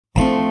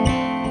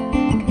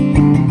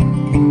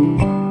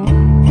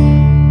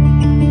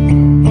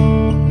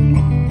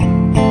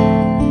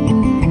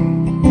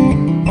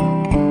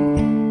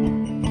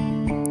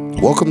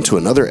welcome to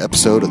another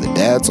episode of the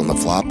Dads on the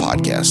Fly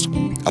podcast,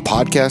 a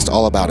podcast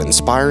all about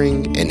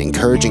inspiring and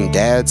encouraging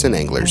dads and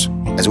anglers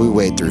as we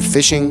wade through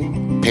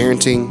fishing,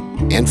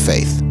 parenting, and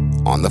faith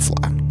on the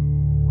fly.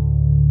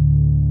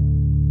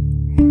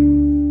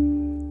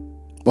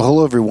 Well,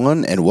 hello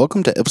everyone, and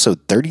welcome to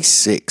episode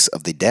 36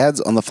 of the Dads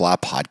on the Fly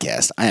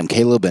podcast. I am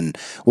Caleb, and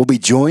we'll be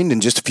joined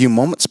in just a few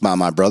moments by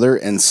my brother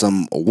and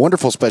some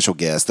wonderful special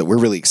guests that we're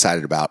really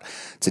excited about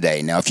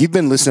today. Now, if you've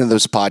been listening to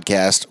this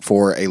podcast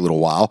for a little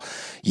while,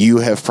 you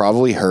have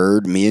probably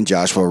heard me and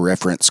Joshua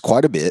reference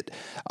quite a bit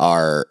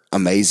our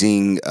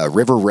amazing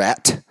River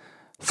Rat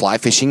fly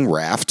fishing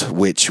raft,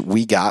 which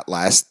we got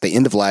the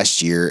end of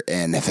last year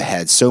and have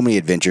had so many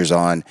adventures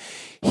on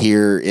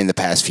here in the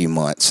past few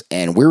months.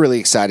 And we're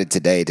really excited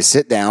today to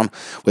sit down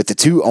with the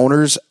two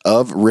owners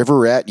of River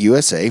Rat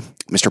USA,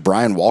 Mr.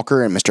 Brian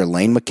Walker and Mr.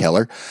 Lane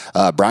McKellar.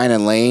 Brian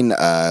and Lane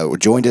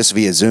joined us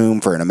via Zoom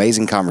for an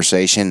amazing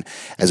conversation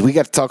as we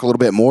got to talk a little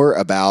bit more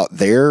about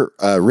their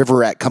River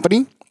Rat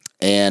company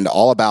and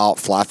all about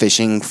fly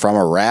fishing from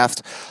a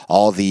raft,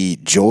 all the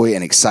joy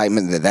and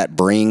excitement that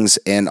brings,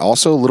 and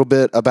also a little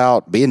bit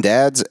about being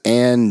dads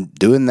and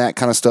doing that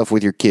kind of stuff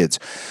with your kids.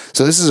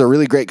 So this is a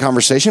really great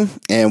conversation,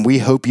 and we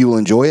hope you will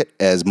enjoy it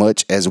as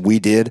much as we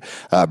did.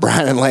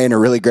 Brian and Lane are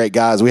really great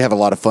guys. We have a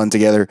lot of fun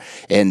together,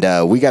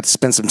 and we got to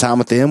spend some time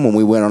with them when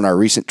we went on our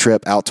recent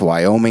trip out to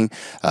Wyoming.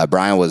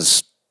 Brian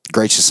was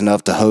gracious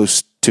enough to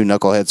host two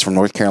knuckleheads from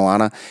North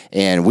Carolina,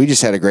 and we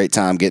just had a great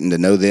time getting to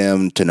know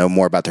them, to know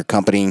more about their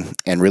company,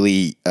 and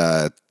really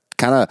kind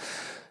of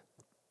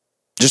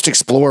just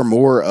explore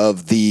more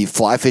of the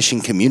fly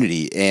fishing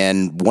community.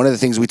 And one of the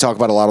things we talk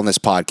about a lot on this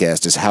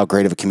podcast is how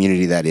great of a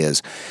community that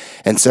is.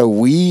 And so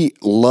we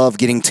love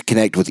getting to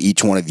connect with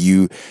each one of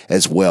you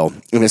as well.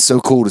 And it's so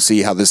cool to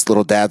see how this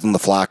little Dads on the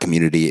Fly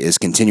community is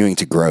continuing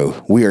to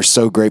grow. We are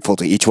so grateful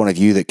to each one of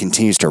you that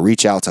continues to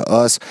reach out to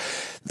us,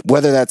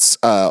 whether that's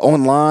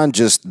online,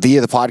 just via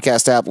the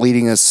podcast app,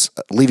 leaving us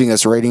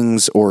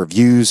ratings or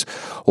reviews,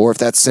 or if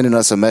that's sending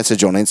us a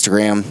message on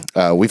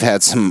Instagram. We've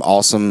had some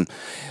awesome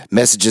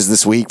messages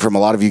this week from a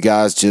lot of you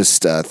guys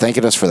just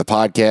thanking us for the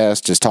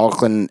podcast, just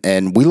talking,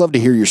 and we love to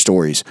hear your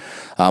stories.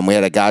 We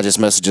had a guy just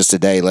message us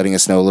today letting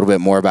us know a little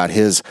bit more about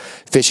his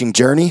fishing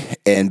journey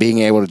and being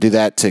able to do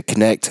that to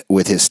connect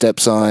with his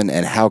stepson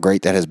and how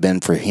great that has been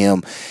for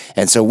him.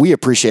 And so we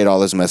appreciate all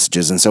those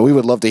messages, and so we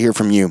would love to hear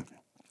from you.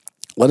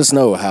 Let us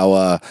know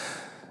how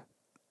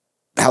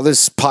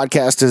this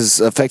podcast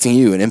is affecting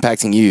you and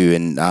impacting you,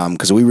 and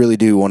because we really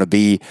do want to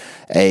be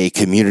a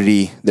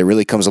community that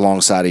really comes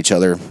alongside each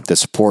other, that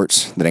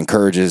supports, that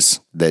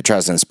encourages, that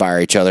tries to inspire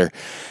each other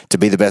to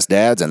be the best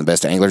dads and the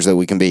best anglers that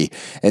we can be.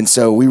 And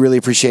so we really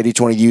appreciate each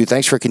one of you.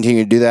 Thanks for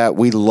continuing to do that.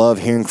 We love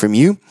hearing from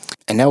you.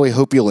 And now we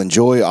hope you'll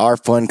enjoy our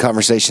fun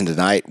conversation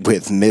tonight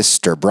with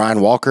Mr.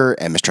 Brian Walker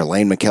and Mr.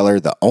 Lane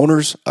McKellar, the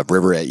owners of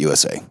River Rat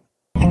USA.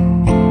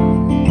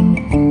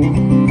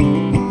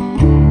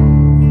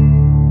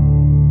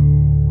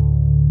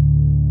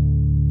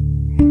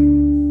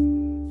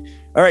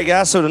 All right,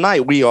 guys. So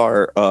tonight we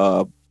are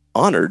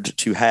honored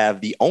to have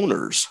the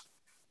owners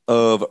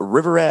of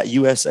River Rat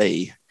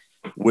USA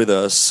with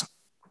us,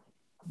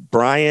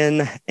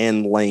 Brian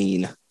and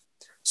Lane.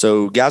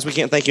 So, guys, we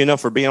can't thank you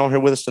enough for being on here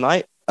with us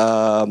tonight.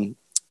 I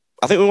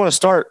think we want to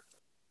start.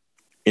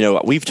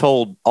 We've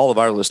told all of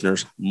our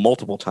listeners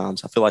multiple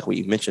times. I feel like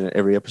we mention it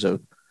every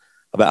episode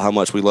about how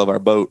much we love our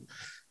boat.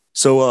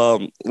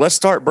 So let's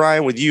start,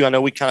 Brian, with you. I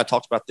know we kind of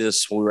talked about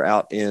this when we were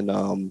out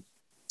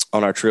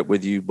on our trip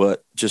with you,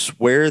 but just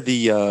where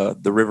the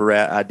River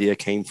Rat idea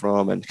came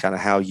from and kind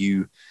of how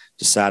you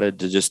decided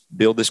to just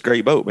build this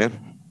great boat,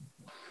 man.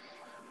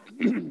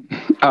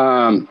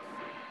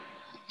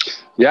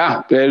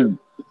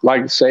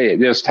 Like I say, it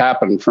just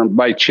happened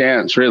by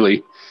chance,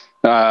 really.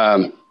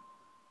 Had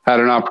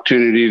an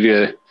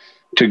opportunity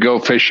to go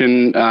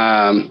fishing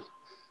for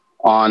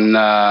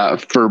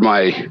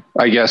my,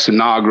 I guess,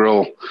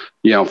 inaugural,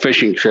 fly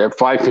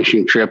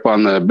fishing trip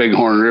on the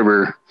Bighorn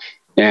River.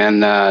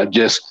 And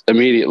just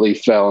immediately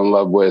fell in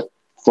love with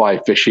fly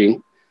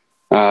fishing.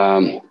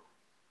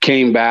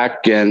 Came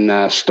back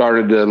and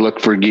started to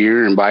look for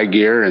gear and buy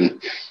gear,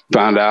 and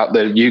found out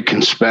that you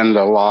can spend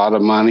a lot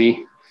of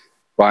money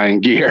buying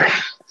gear,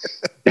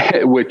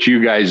 which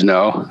you guys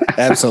know.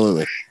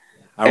 Absolutely.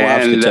 Our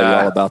wives can tell you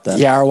all about that.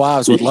 Yeah, our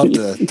wives would love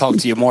to talk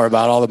to you more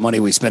about all the money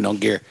we spend on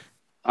gear.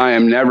 I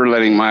am never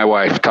letting my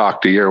wife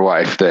talk to your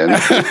wife then.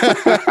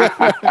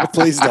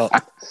 Please don't.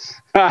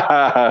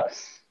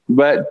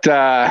 But,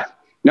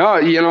 no,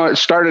 it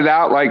started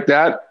out like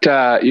that.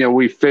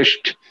 We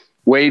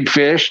wade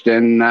fished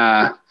and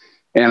I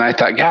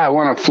thought, I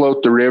want to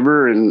float the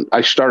river. And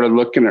I started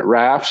looking at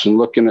rafts and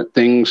looking at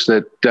things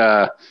that,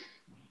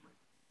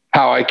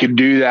 how I could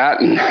do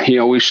that.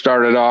 And, we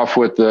started off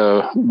with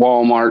the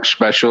Walmart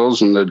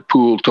specials and the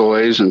pool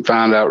toys and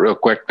found out real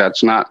quick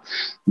that's not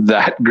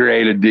that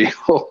great a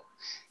deal.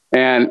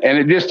 And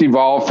it just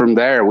evolved from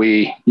there.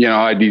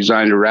 I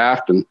designed a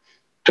raft and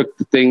took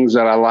the things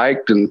that I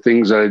liked and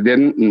things that I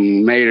didn't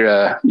and made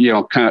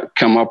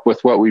come up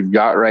with what we've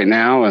got right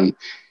now. And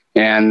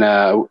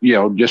and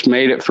just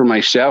made it for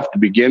myself to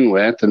begin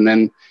with. And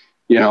then,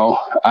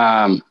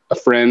 a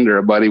friend or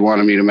a buddy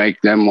wanted me to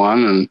make them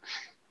one.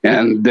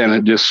 And then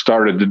it just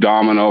started to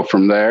domino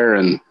from there.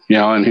 And,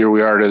 and here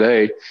we are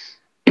today,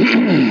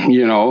 putting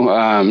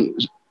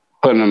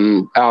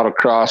them out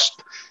across,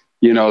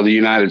 the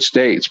United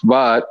States.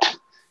 But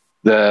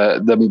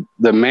the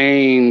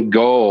main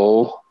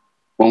goal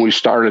when we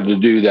started to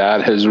do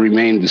that has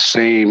remained the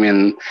same,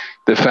 in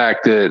the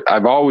fact that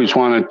I've always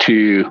wanted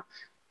to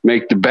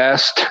make the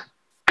best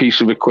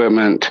piece of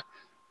equipment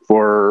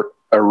for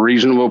a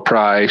reasonable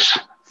price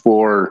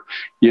for,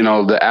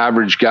 the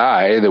average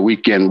guy, the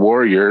weekend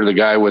warrior, the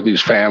guy with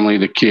his family,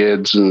 the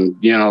kids,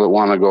 and, that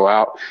want to go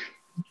out,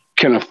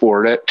 can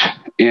afford it,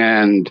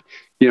 and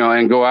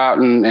go out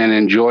and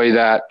enjoy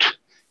that,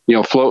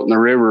 floating the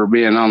river,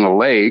 being on the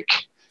lake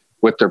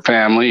with their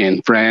family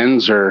and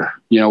friends, or,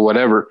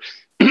 whatever,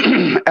 at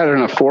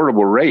an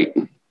affordable rate,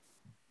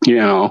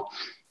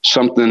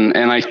 something.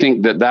 And I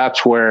think that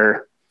that's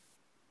where,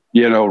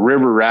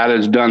 River Rat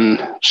has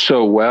done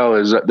so well,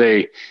 is that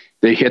they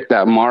hit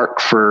that mark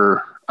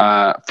for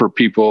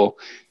people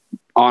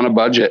on a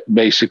budget,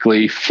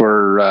 basically,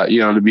 for,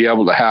 to be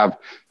able to have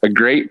a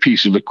great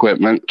piece of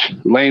equipment.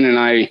 Lane and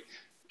I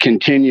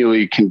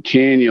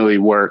continually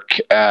work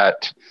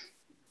at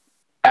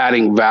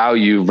adding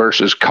value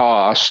versus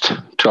cost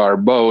to our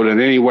boat,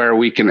 and anywhere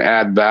we can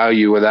add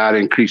value without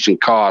increasing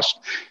cost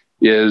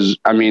that's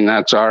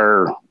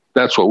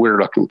what we're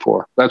looking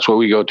for. That's what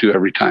we go to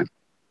every time.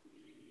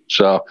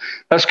 So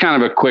that's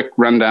kind of a quick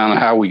rundown of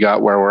how we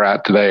got where we're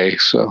at today.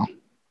 So,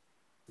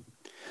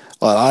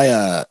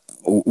 well,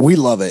 we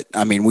love it.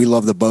 I mean, we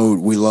love the boat.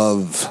 We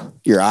love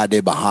your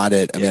idea behind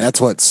it. I mean,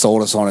 that's what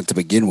sold us on it to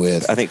begin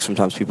with. I think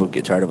sometimes people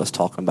get tired of us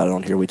talking about it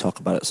on here. We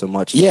talk about it so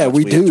much. Yeah,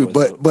 we do.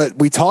 But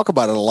we talk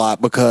about it a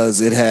lot because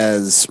it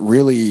has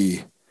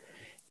really,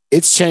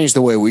 it's changed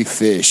the way we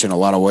fish in a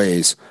lot of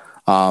ways.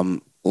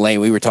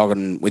 Lane, we were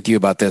talking with you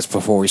about this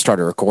before we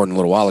started recording a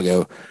little while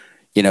ago.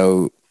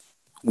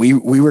 We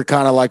were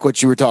kind of like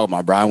what you were talking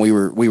about, Brian. We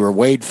were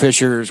wade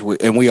fishers,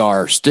 and we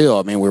are still.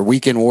 I mean, we're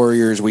weekend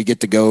warriors. We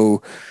get to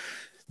go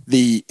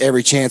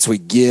every chance we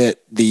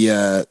get.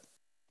 The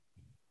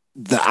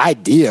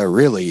idea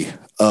really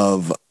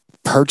of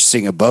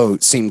purchasing a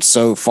boat seemed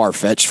so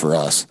far-fetched for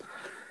us.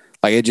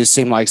 Like, it just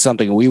seemed like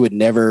something we would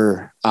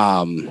never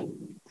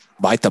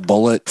bite the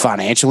bullet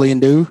financially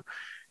and do.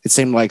 It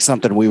seemed like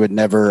something we would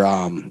never,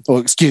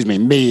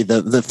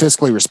 the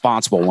fiscally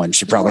responsible one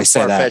should probably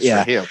say that.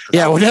 Yeah.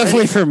 Yeah. Well,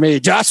 definitely for me.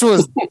 Joshua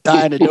was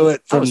dying to do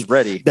it from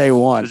day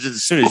one.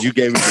 As soon as you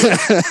gave me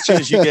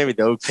the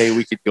okay,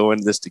 we could go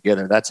into this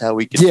together. That's how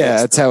we could.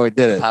 Yeah. That's how we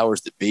did it. Powers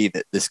that be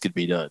that this could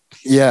be done.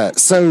 Yeah.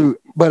 So,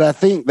 but I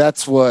think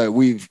that's what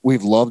we've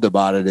loved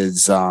about it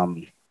is,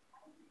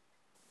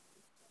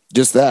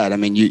 just that. I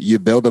mean, you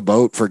build a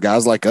boat for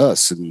guys like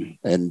us,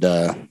 and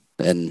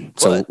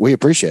so we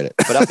appreciate it.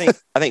 But I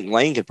think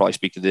Lane could probably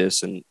speak to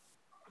this, and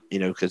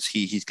because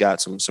he's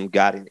got some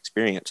guiding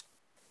experience.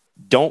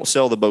 Don't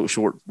sell the boat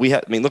short.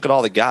 Look at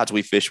all the guides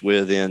we fish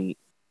with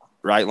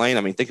right, Lane?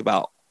 I mean,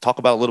 talk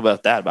about a little bit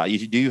of that. About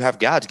you. Do you have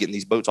guides getting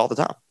these boats all the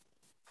time?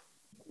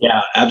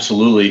 Yeah,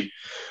 absolutely.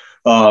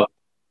 And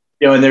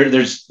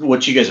there's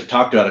what you guys have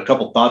talked about. A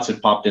couple thoughts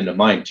that popped into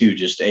mind too.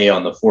 Just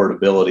on the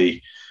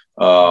affordability.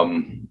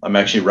 I'm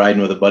actually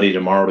riding with a buddy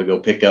tomorrow to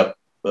go pick up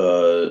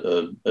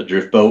a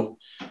drift boat,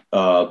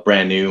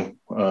 brand new,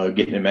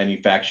 getting it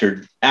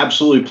manufactured.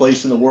 Absolutely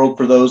place in the world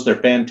for those. They're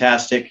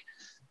fantastic.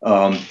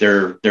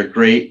 They're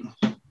great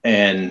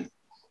and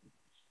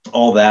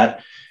all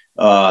that.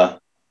 But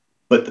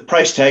the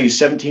price tag is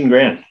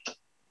 $17,000.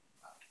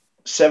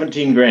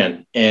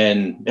 $17,000.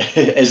 And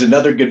as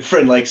another good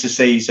friend likes to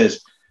say, he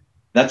says,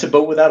 "That's a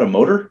boat without a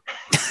motor."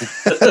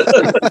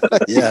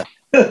 Yeah.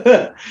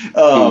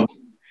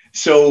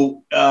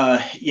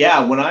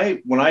 When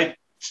I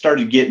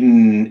started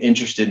getting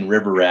interested in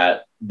River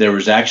Rat, there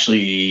was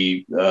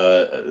actually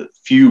a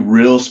few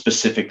real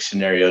specific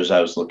scenarios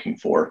I was looking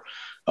for.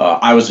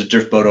 I was a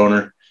drift boat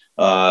owner,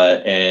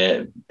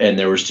 and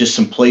there was just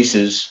some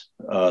places,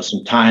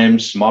 some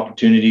times, some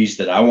opportunities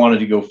that I wanted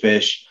to go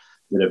fish,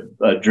 that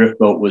a drift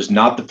boat was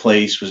not the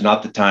place, was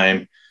not the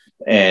time,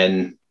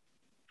 and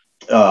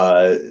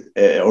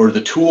or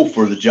the tool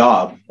for the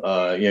job.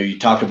 You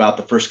talk about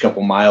the first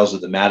couple miles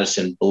of the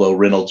Madison below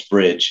Reynolds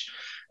Bridge.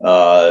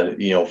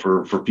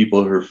 For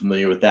people who are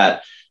familiar with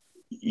that,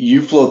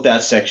 you float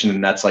that section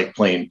and that's like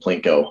playing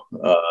Plinko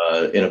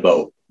in a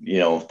boat.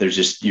 There's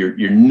just,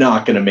 you're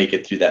not going to make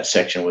it through that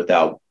section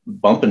without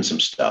bumping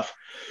some stuff.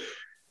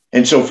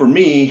 And so for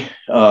me,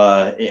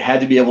 it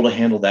had to be able to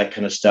handle that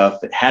kind of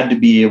stuff. It had to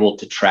be able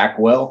to track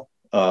well.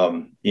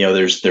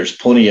 There's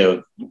plenty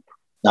of,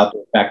 not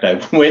the fact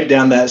I went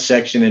down that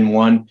section in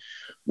one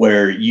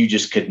where you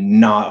just could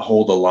not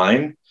hold a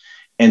line.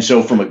 And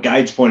so from a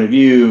guide's point of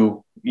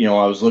view,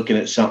 I was looking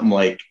at something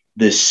like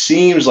this.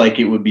 Seems like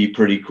it would be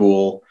pretty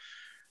cool,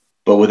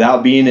 but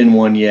without being in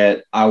one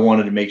yet, I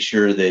wanted to make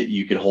sure that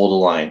you could hold a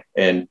line.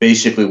 And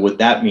basically what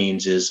that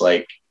means is,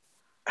 like,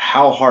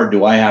 how hard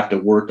do I have to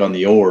work on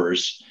the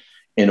oars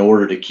in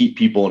order to keep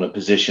people in a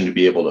position to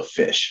be able to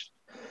fish.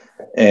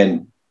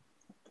 And,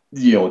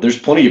 there's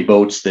plenty of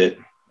boats that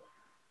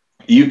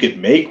you could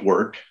make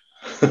work,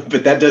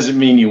 but that doesn't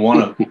mean you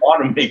want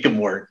to make them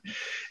work.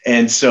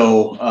 And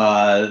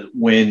so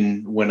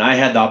when I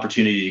had the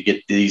opportunity to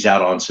get these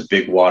out on some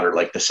big water,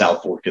 like the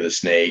South Fork of the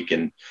Snake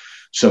and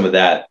some of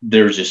that,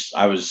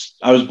 I was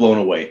blown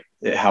away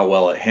at how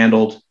well it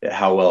handled, at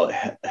how well it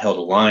held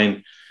a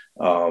line.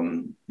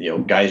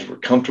 Guys were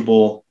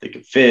comfortable, they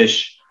could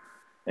fish,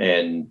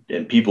 and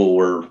people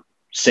were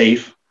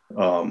safe.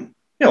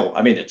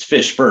 It's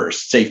fish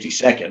first, safety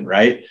second,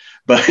 right?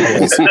 But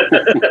no,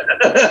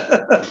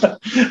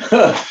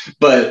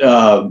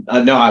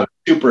 I was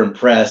super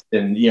impressed.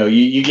 And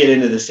you get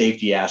into the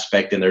safety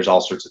aspect, and there's all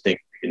sorts of things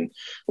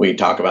we can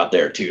talk about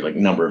there too, like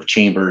number of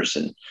chambers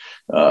and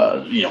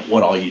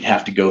what all you'd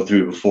have to go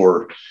through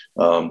before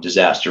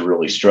disaster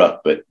really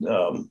struck. But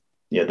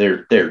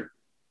they're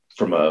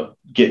from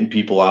getting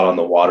people out on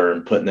the water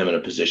and putting them in a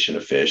position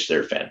to fish,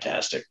 they're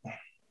fantastic.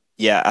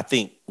 Yeah, I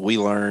think we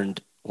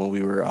learned when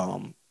we were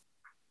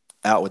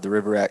out with the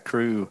River Rat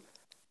crew.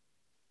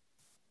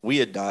 We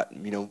had not,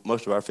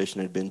 most of our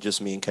fishing had been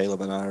just me and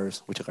Caleb and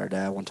ours. We took our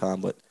dad one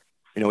time, but,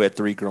 we had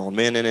 3 grown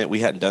men in it. We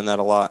hadn't done that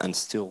a lot, and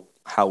still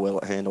how well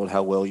it handled,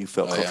 how well you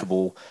felt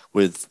comfortable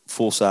with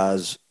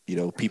full-size,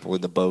 people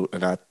in the boat.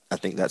 And I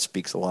think that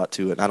speaks a lot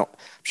to it. And I'm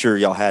sure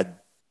y'all had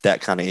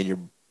that kind of in your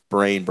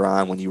brain,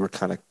 Brian, when you were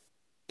kind of,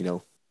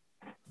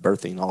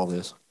 birthing all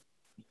this.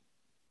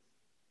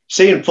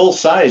 Saying full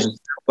size,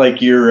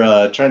 like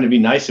you're trying to be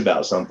nice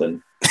about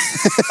something.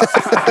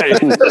 I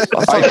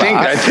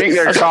think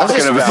they're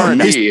talking about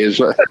me.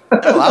 No,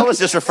 I was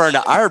just referring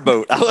to our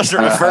boat. I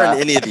wasn't referring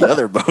to any of the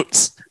other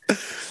boats.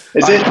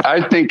 Is it?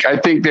 I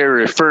think they're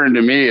referring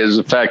to me as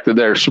the fact that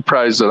they're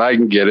surprised that I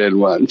can get in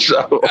one.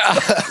 So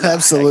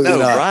absolutely no,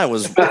 not. Brian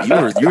was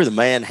you were the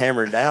man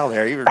hammering down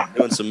there. You were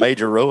doing some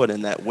major rowing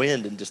in that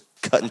wind and just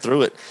cutting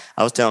through it.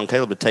 I was telling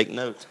Caleb to take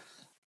notes.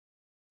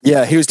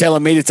 Yeah, he was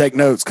telling me to take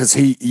notes because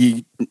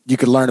you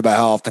could learn about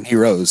how often he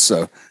rows.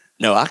 So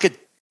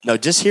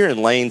just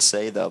hearing Lane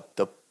say the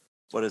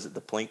what is it,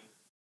 the plink?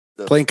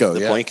 Plinko,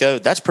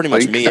 Plinko. That's pretty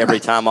much me every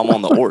time I'm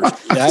on the oars.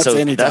 That's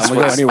anytime we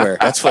go anywhere.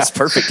 That's what's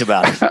perfect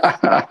about it.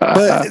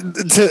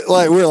 But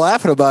we're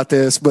laughing about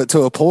this, but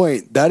to a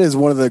point, that is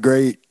one of the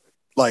great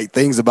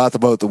things about the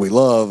boat that we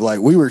love. Like,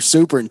 we were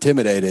super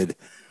intimidated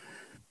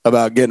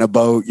about getting a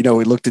boat. We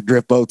looked at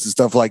drift boats and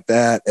stuff like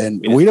that,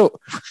 and we don't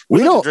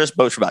drift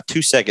boats for about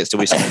 2 seconds till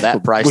we saw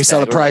that price. We saw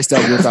the price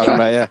tag you were talking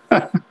about, yeah.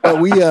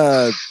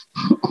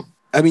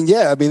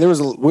 But there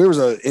was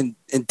an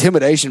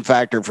intimidation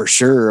factor for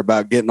sure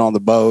about getting on the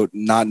boat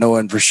and not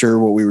knowing for sure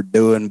what we were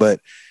doing. But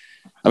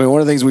one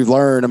of the things we've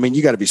learned,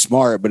 you got to be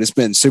smart, but it's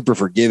been super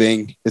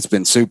forgiving. It's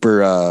been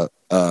super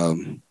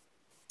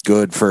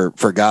good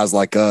for guys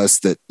like us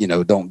that,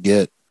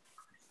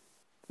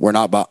 we're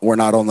not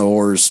on the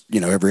oars,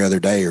 every other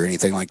day or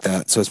anything like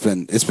that. So it's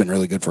been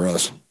really good for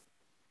us.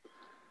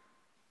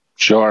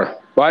 Sure.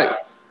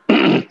 But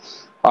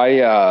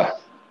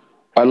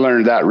I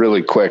learned that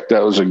really quick.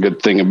 That was a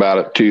good thing about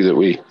it too, that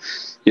we,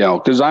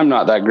 because I'm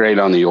not that great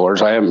on the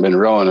oars. I haven't been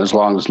rowing as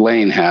long as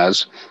Lane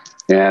has.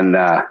 And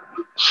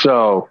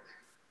so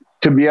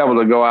to be able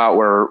to go out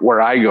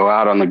where I go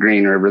out on the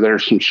Green River,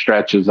 there's some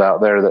stretches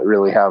out there that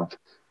really have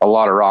a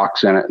lot of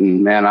rocks in it.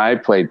 And man, I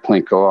played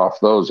Plinko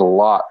off those a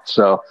lot.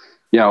 So,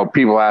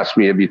 people ask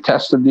me, have you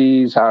tested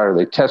these? How are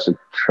they tested?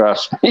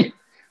 Trust me.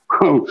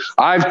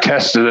 I've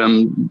tested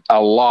them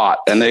a lot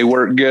and they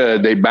work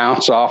good. They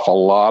bounce off a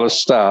lot of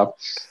stuff,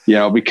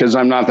 because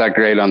I'm not that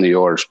great on the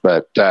oars,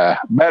 but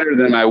better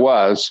than I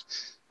was.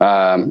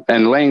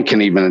 And Lane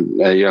can even,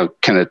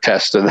 can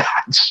attest to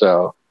that.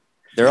 So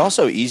they're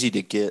also easy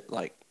to get.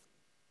 Like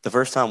the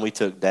first time we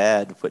took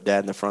put Dad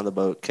in the front of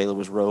the boat, Caleb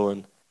was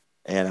rowing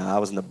and I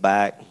was in the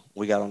back.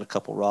 We got on a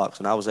couple rocks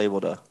and I was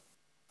able to,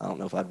 I don't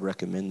know if I'd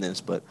recommend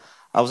this, but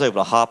I was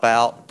able to hop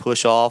out,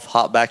 push off,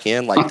 hop back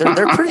in. Like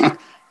they're pretty.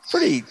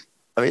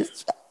 I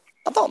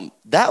thought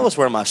that was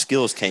where my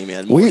skills came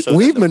in.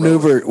 We've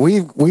maneuvered.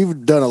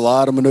 We've done a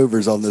lot of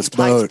maneuvers on this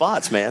boat.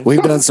 Spots, man.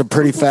 We've done some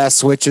pretty fast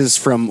switches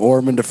from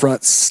oarman to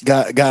front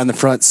guy in the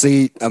front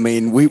seat.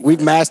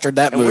 We've mastered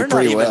that move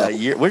pretty well.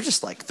 We're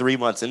just like 3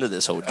 months into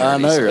this whole journey. I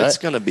know, right? It's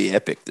going to be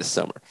epic this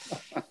summer.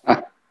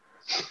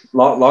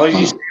 Long as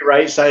you stay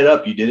right side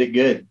up, you did it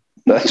good.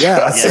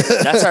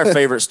 That's our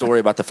favorite story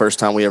about the first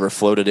time we ever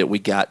floated it. We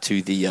got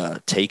to the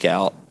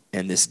takeout.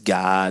 And this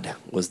guide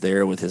was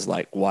there with his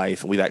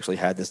wife, and we've actually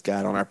had this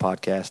guide on our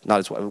podcast, not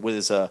his wife, with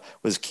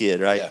his kid,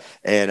 right?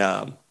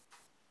 Yeah.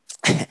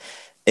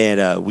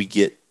 And we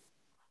get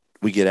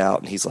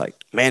out, and he's like,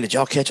 "Man, did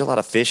y'all catch a lot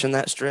of fish in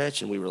that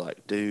stretch?" And we were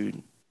like,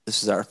 "Dude,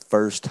 this is our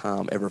first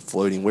time ever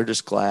floating. We're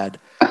just glad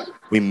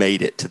we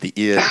made it to the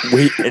end."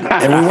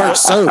 And we weren't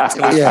soaked.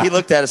 He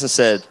looked at us and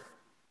said,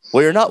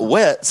 "Well, you're not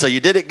wet, so you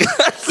did it good."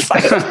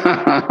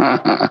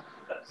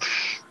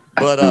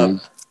 But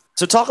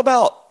so talk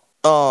about.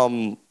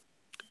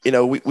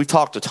 We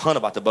talked a ton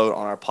about the boat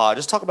on our pod.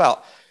 Just talk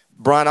about,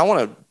 Brian, I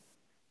want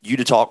you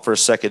to talk for a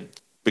second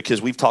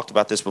because we've talked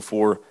about this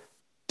before.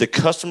 The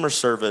customer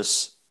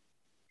service,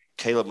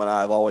 Caleb and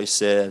I have always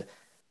said,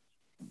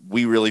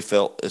 we really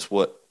felt is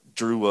what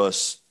drew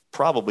us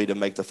probably to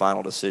make the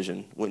final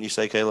decision. Wouldn't you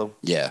say, Caleb?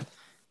 Yeah.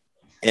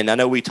 And I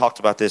know we talked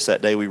about this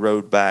that day we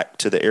rode back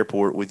to the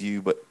airport with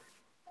you, but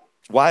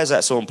why is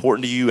that so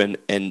important to you,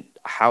 and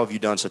how have you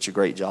done such a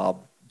great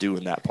job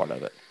doing that part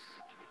of it?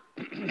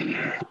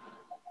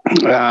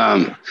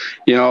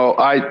 You know,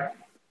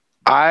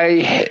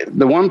 I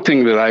the one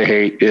thing that I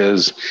hate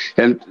is,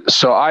 and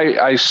so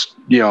I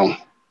you know,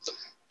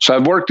 so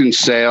I've worked in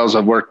sales,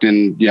 I've worked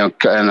in, you know,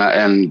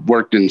 and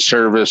worked in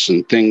service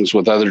and things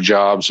with other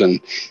jobs. And,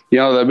 you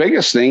know, the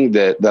biggest thing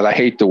that I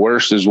hate the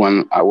worst is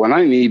when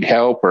I need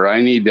help or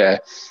I need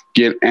to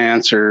get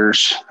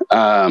answers.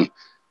 I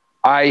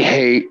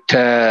hate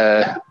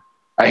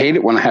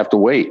it when I have to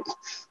wait,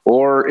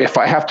 or if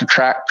I have to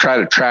try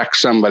to track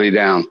somebody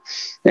down.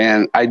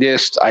 And I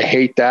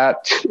hate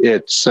that.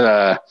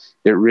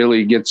 It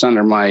really gets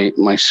under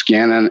my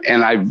skin.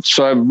 And I've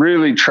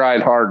really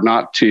tried hard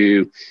not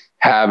to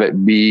have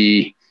it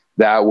be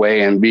that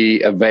way and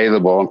be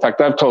available. In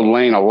fact, I've told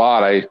Lane a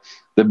lot.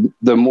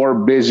 The more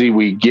busy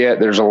we get,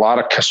 there's a lot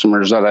of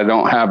customers that I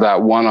don't have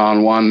that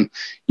one-on-one,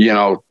 you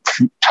know,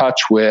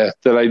 touch with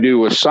that I do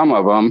with some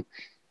of them.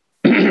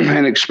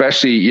 And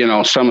especially, you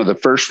know, some of the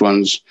first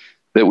ones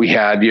that we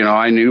had, you know,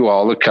 I knew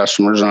all the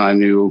customers, and I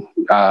knew,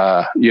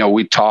 you know,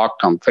 we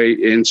talked on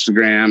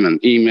Instagram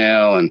and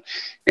email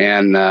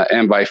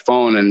and by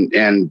phone.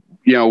 And,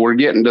 you know, we're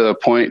getting to the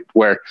point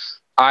where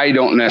I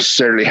don't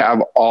necessarily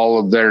have all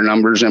of their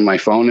numbers in my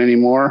phone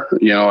anymore.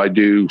 You know, I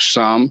do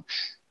some,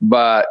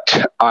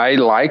 but I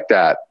like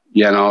that,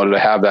 you know, to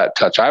have that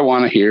touch. I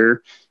want to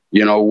hear,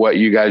 you know, what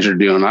you guys are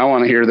doing. I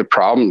want to hear the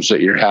problems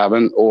that you're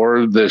having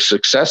or the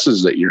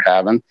successes that you're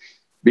having,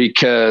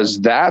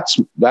 because that's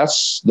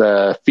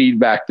the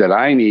feedback that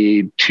I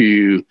need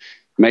to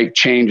make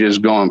changes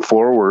going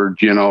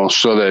forward, you know,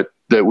 so that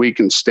we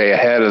can stay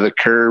ahead of the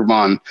curve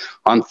on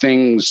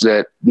things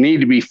that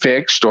need to be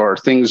fixed or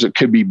things that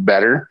could be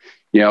better.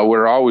 You know,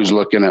 we're always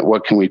looking at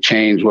what can we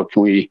change? What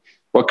can we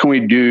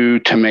do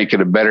to make it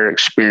a better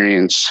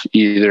experience?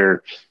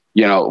 Either,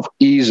 you know,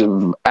 ease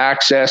of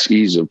access,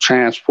 ease of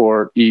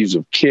transport, ease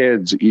of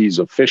kids, ease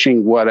of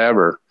fishing,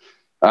 whatever,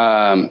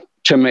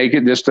 to make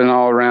it just an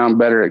all around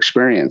better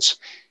experience.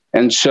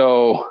 And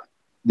so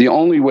the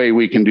only way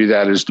we can do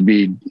that is to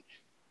be,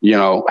 you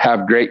know,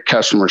 have great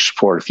customer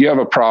support. If you have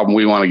a problem,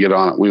 we want to get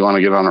on it. We want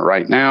to get on it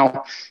right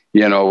now.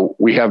 You know,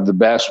 we have the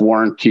best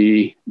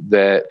warranty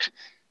that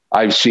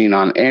I've seen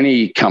on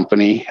any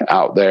company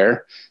out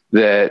there,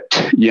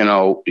 that, you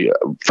know,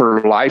 for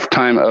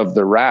lifetime of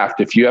the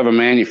raft. If you have a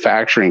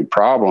manufacturing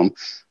problem,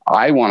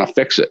 I want to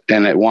fix it,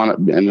 and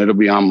it'll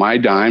be on my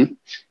dime.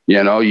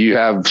 You know, you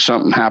have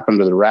something happen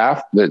to the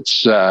raft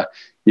that's,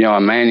 you know,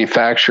 a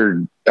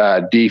manufactured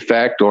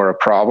defect or a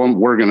problem,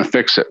 we're going to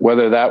fix it.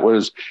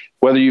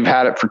 Whether you've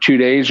had it for 2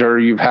 days or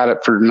you've had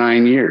it for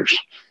 9 years.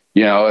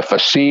 You know, if a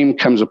seam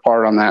comes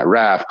apart on that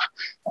raft,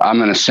 I'm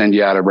going to send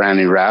you out a brand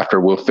new raft, or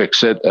we'll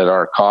fix it at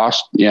our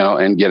cost, you know,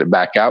 and get it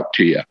back out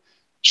to you.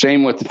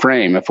 Same with the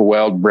frame. If a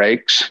weld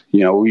breaks,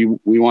 you know,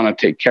 we want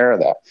to take care of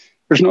that.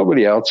 There's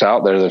nobody else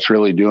out there that's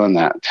really doing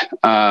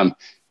that.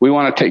 We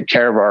want to take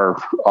care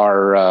of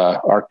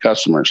our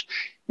customers.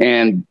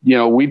 And, you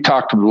know, we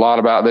talked a lot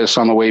about this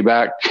on the way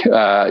back,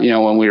 you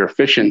know, when we were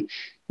fishing,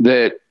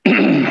 that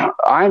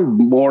I'm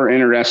more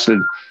interested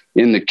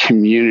in the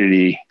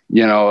community,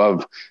 you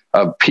know,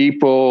 of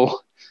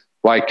people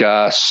like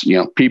us, you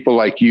know, people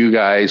like you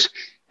guys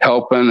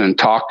helping and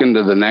talking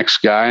to the next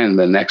guy and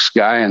the next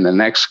guy and the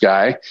next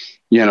guy,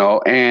 you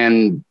know,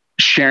 and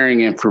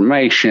sharing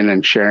information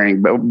and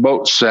sharing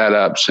boat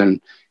setups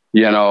and,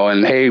 you know,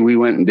 and hey, we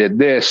went and did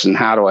this, and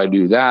how do I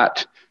do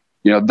that?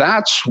 You know,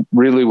 that's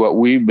really what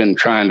we've been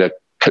trying to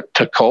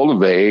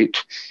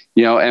cultivate,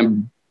 you know,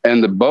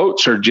 and the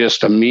boats are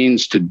just a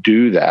means to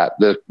do that.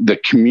 The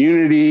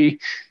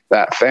community,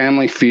 that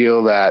family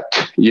feel, that,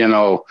 you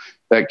know,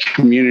 that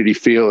community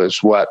feel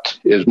is what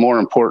is more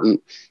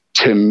important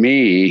to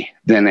me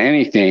than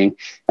anything.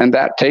 And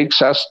that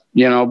takes us,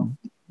 you know,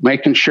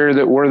 making sure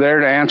that we're there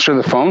to answer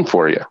the phone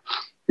for you,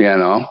 you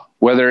know,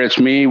 whether it's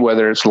me,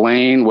 whether it's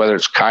Lane, whether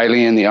it's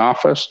Kylie in the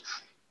office,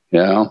 you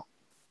know.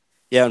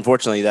 Yeah,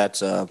 unfortunately, that's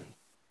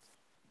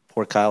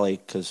poor Kylie,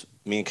 because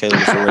me and Caleb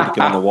were so ready to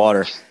go in the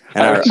water.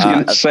 And I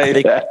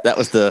think that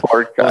was the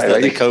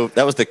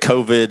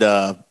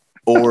COVID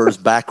oars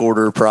back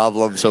order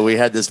problem. So we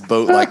had this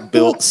boat like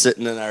built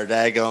sitting in our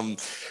daggum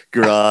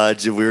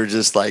garage, and we were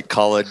just like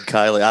calling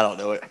Kylie. I don't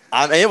know it.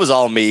 It was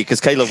all me because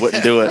Caleb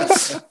wouldn't do it.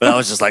 But I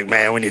was just like,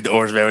 man, we need the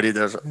oars, man. We need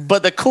those.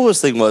 But the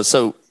coolest thing was,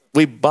 so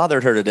we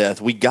bothered her to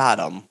death. We got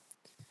them.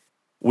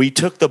 We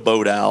took the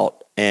boat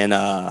out,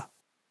 and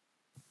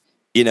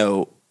you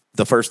know,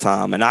 the first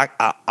time, and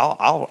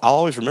I'll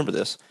always remember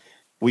this.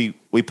 We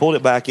pulled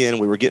it back in.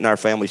 We were getting our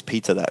family's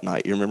pizza that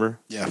night. You remember?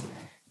 Yeah.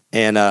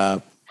 And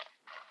I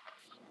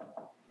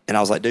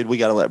was like, dude, we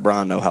got to let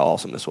Brian know how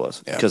awesome this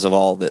was because of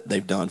all that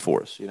they've done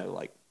for us. You know,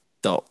 like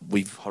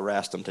we've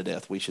harassed them to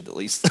death. We should at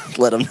least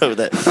let them know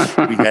that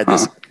we had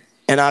this.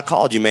 And I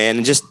called you, man,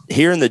 and just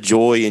hearing the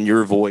joy in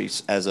your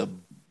voice as a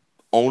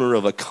owner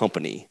of a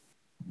company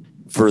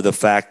for the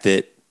fact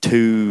that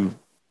two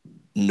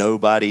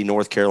nobody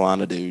North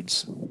Carolina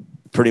dudes,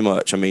 pretty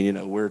much. I mean, you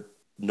know, we're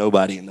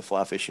nobody in the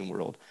fly fishing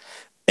world.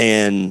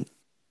 And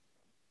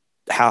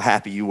how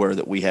happy you were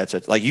that we had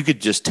such, like, you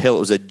could just tell it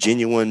was a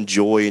genuine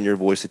joy in your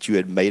voice that you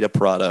had made a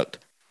product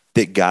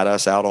that got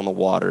us out on the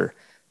water.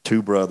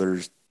 Two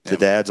brothers, the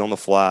dads on the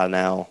fly.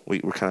 Now we're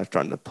kind of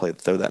trying to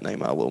throw that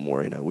name out a little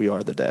more. You know, we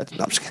are the dads.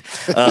 No, I'm just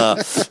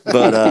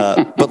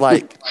kidding. But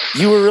like,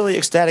 you were really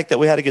ecstatic that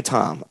we had a good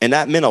time, and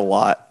that meant a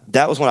lot.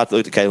 That was when I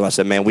looked at Caleb and I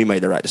said, "Man, we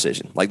made the right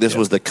decision. Like, this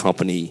was the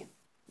company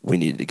we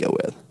needed to go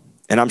with."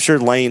 And I'm sure,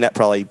 Lane, that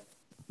probably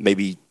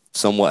maybe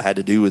somewhat had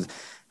to do with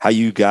how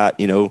you got,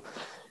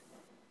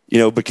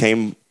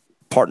 became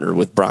partner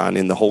with Brian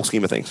in the whole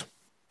scheme of things.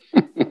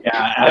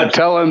 Yeah, I'll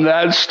tell him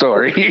that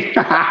story.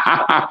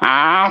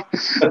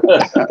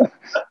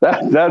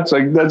 That's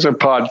a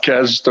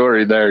podcast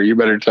story there. You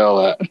better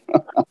tell that.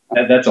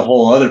 That's a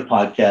whole other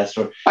podcast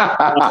story.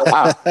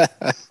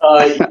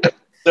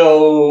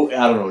 So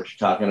I don't know what you're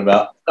talking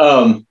about.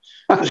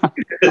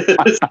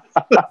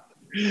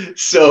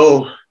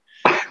 So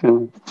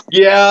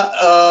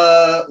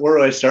yeah, where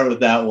do I start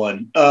with that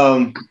one?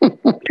 I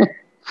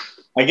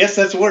guess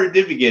that's where it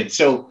did begin.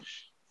 So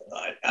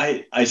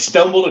I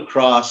stumbled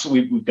across,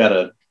 we've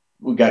got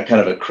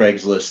kind of a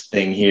Craigslist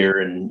thing here.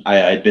 And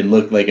I'd been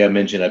like I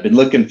mentioned, I've been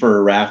looking for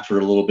a raft for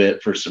a little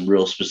bit for some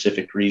real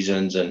specific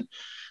reasons, and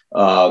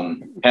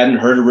hadn't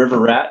heard of River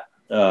Rat.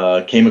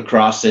 Came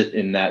across it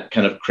in that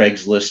kind of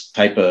Craigslist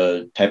type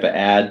of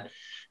ad,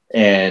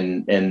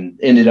 and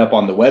ended up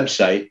on the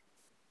website.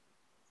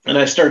 And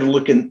I started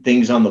looking at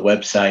things on the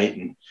website,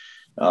 and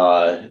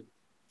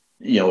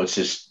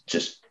it's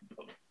just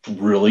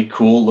really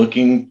cool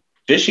looking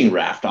fishing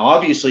raft.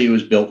 Obviously, it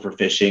was built for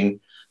fishing.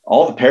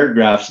 All the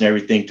paragraphs and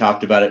everything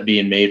talked about it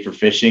being made for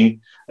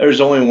fishing. There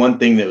was only one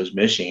thing that was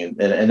missing,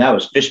 and that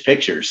was fish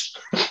pictures.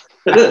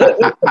 You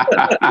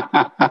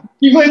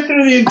went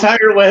through the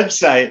entire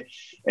website,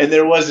 and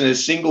there wasn't a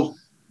single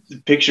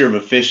picture of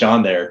a fish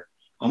on there.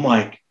 I'm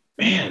like,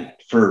 man,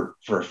 for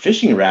a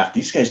fishing raft,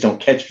 these guys don't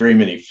catch very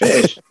many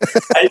fish.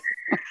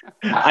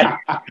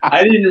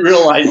 I didn't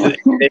realize that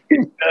they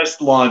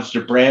just launched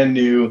a brand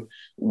new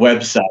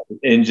website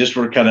and just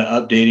were kind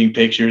of updating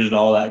pictures and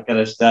all that kind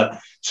of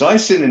stuff. So I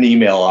sent an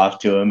email off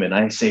to him, and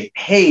I say,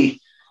 hey,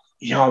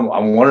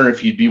 I'm wondering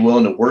if you'd be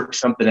willing to work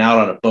something out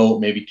on a boat,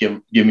 maybe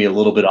give me a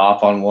little bit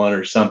off on one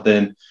or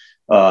something,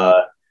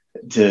 I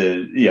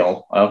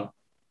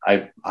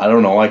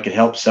don't know, I could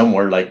help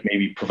somewhere, like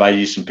maybe provide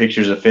you some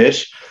pictures of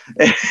fish.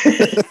 I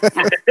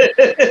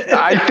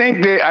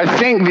think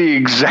the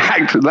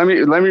exact, let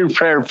me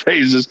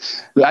paraphrase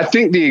this. I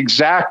think the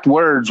exact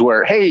words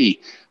were, hey,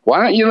 why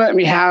don't you let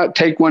me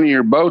take one of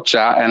your boats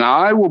out, and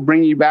I will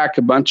bring you back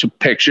a bunch of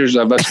pictures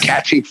of us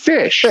catching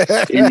fish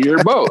in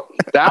your boat.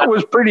 That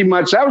was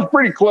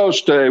pretty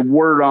close to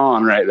word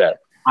on right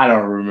there. I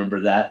don't remember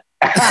that.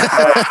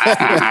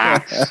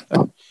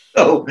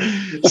 So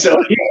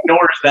he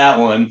ignores that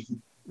one.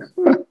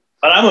 But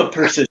I'm a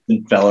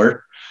persistent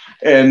feller.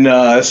 And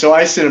so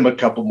I sent him a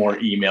couple more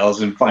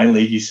emails, and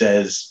finally he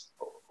says,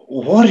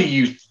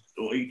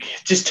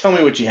 just tell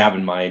me what you have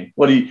in mind.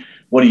 What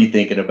are you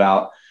thinking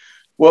about?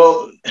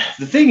 Well,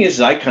 the thing is,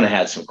 I kind of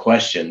had some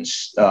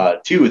questions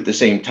too at the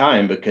same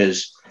time,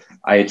 because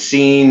I had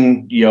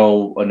seen,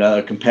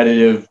 another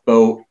competitive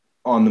boat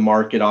on the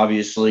market,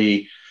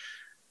 obviously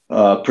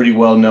pretty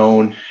well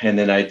known. And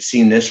then I'd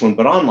seen this one,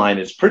 but online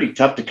it's pretty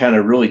tough to kind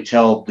of really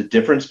tell the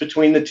difference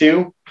between the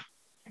two.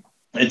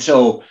 And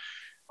so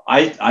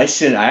I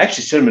actually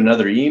sent him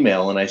another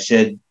email, and I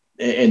said,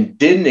 and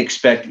didn't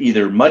expect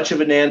either much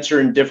of an answer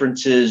in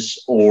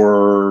differences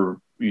or,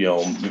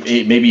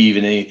 maybe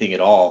even anything at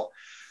all.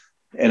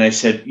 And I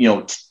said,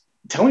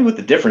 tell me what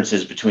the difference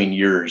is between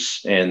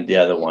yours and the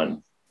other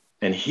one.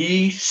 And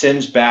he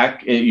sends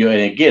back, and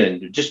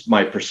again, just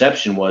my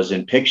perception was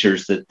in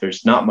pictures that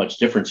there's not much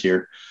difference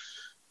here.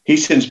 He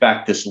sends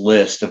back this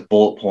list of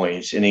bullet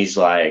points, and he's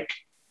like,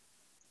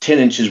 10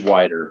 inches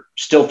wider,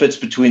 still fits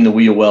between the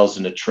wheel wells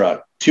in the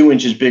truck, 2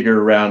 inches bigger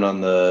around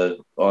on the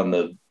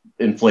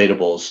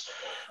inflatables,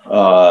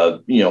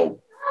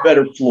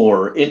 better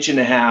floor, 1.5 inch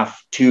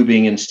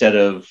tubing instead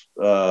of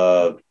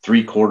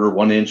 3/4,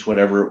 1 inch,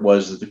 whatever it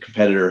was that the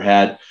competitor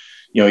had.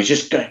 He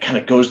just kind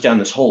of goes down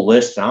this whole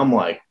list, and I'm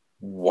like,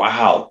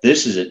 wow,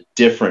 this is a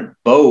different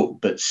boat,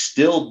 but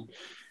still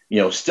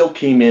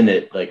came in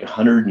at like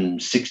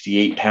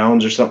 168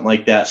 pounds or something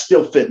like that,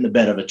 still fit in the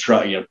bed of a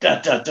truck, I'm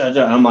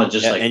not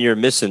just like, and you're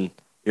missing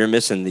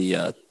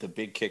the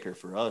big kicker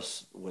for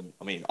us.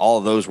 All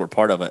of those were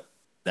part of it,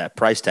 that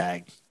price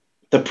tag.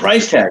 The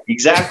price tag,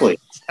 exactly.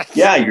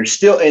 Yeah, you're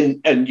still,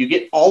 and you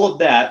get all of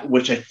that,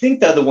 which I think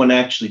the other one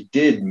actually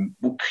did.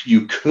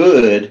 You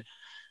could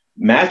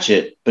match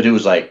it, but it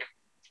was like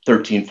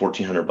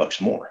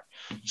 $1,300-$1,400 more,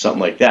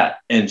 something like that.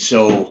 And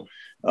so,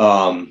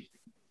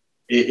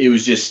 it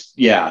was just,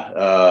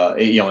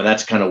 and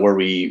that's kind of where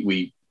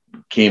we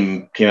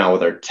came out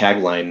with our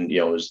tagline,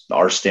 is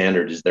our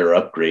standard is their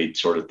upgrade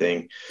sort of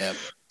thing. Yep.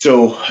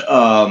 So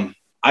I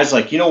was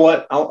like, you know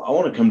what, I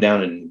want to come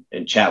down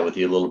and chat with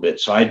you a little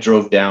bit. So I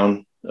drove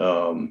down,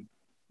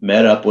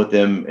 met up with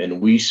him, and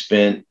we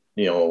spent,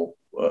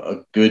 a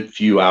good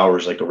few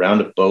hours, like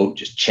around a boat,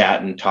 just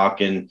chatting,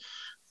 talking,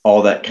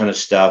 all that kind of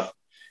stuff.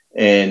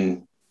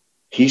 And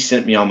he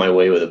sent me on my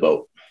way with a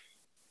boat.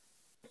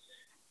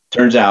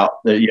 Turns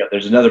out that,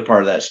 there's another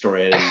part of that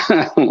story.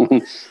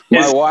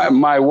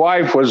 My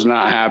wife was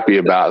not happy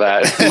about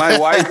that. My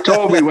wife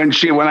told me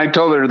when I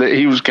told her that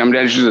he was coming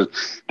down, she said,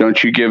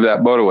 "Don't you give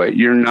that boat away.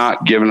 You're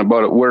not giving a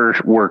boat away.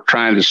 We're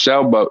trying to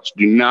sell boats.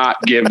 Do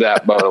not give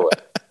that boat away."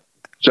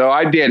 So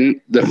I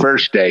didn't the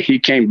first day. He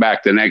came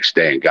back the next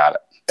day and got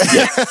it.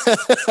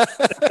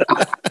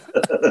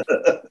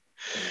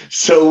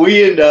 So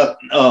we end up,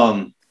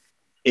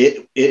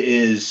 it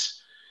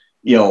is,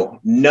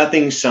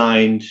 nothing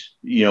signed,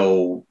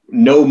 no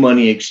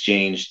money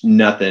exchanged,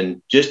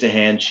 nothing, just a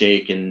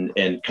handshake and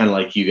kind of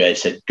like you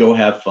guys said, go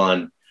have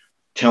fun.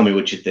 Tell me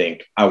what you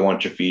think. I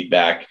want your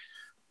feedback.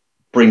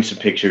 Bring some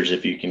pictures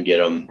if you can get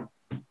them.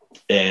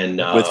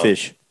 And with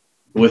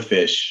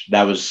fish.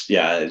 That was,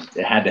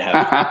 it had to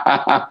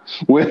happen.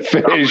 With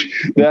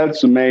fish. That's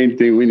the main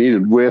thing we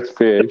needed, with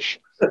fish.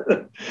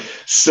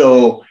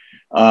 So,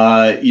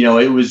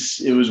 it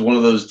was one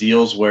of those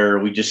deals where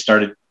we just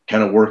started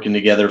kind of working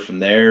together from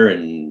there.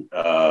 And,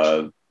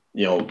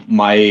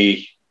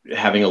 my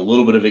having a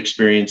little bit of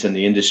experience in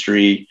the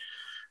industry,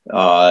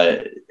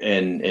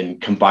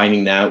 and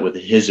combining that with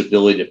his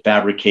ability to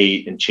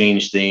fabricate and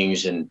change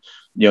things. And,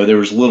 there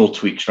was little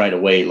tweaks right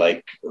away.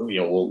 Like,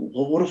 well,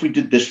 what if we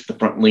did this with the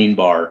front lean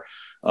bar?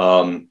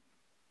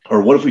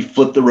 Or what if we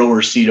flipped the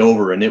rower seat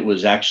over and it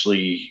was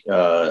actually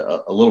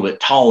a little bit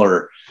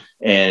taller,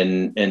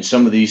 and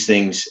some of these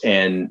things,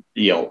 and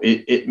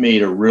it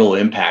made a real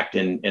impact.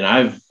 And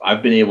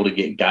I've been able to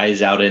get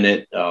guys out in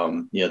it.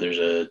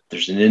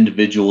 There's an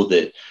individual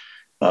that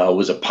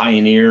was a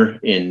pioneer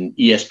in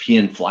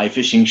ESPN fly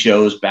fishing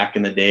shows back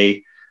in the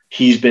day.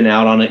 He's been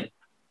out on it,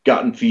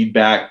 gotten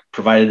feedback,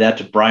 provided that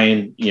to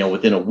Brian.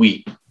 Within a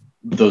week,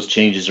 those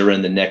changes are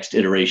in the next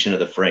iteration of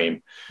the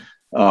frame.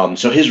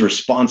 So his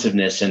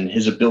responsiveness and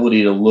his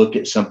ability to look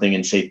at something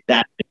and say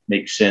that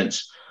makes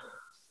sense.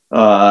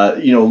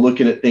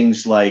 Looking at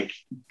things like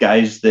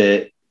guys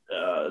that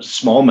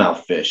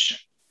smallmouth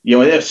fish,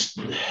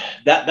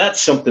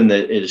 that's something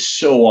that is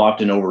so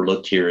often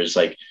overlooked here, is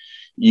like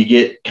you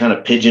get kind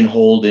of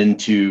pigeonholed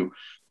into,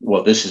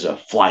 well, this is a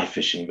fly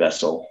fishing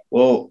vessel.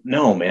 Well,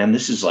 no, man,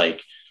 this is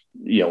like,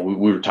 we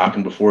were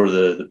talking before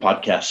the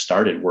podcast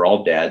started, we're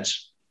all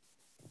dads.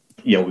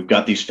 We've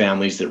got these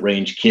families that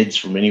range kids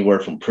from anywhere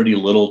from pretty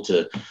little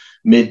to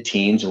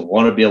mid-teens and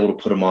want to be able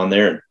to put them on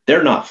there. And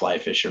they're not fly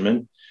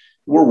fishermen.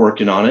 We're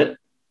working on it,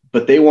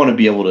 but they want to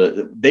be able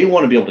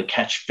to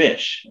catch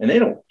fish, and they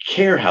don't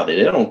care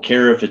they don't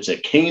care if it's a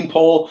cane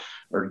pole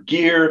or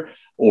gear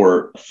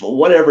or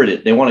whatever it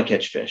is. They want to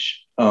catch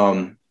fish.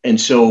 And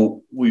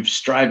so we've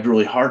strived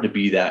really hard to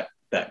be that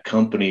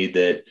company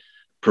that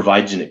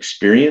provides an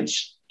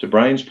experience, to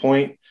Brian's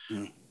point.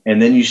 Mm.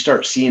 And then you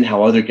start seeing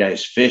how other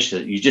guys fish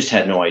that you just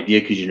had no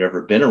idea because you've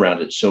never been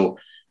around it. So,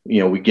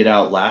 we get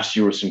out last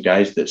year with some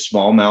guys that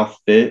smallmouth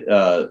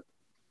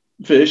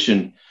fish,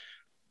 and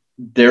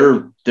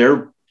their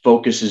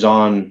focus is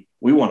on,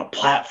 we want a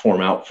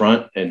platform out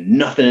front and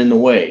nothing in the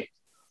way.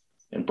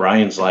 And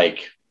Brian's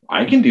like,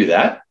 I can do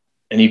that.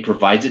 And he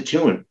provides it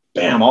to him.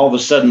 Bam, all of a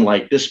sudden,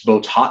 like, this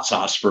boat's hot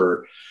sauce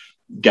for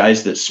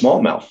guys that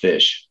smallmouth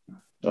fish,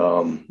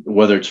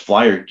 whether it's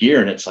fly or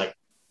gear. And it's like,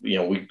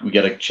 we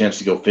got a chance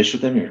to go fish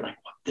with them. And you're like,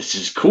 this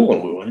is cool.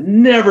 And we would have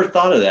never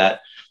thought of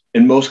that.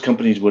 And most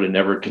companies would have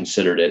never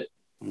considered it.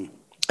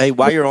 Hey,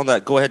 while you're on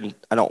that, go ahead. And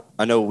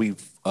I know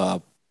we've,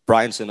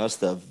 Brian sent us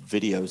the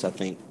videos, I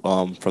think,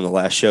 from the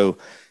last show.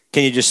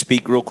 Can you just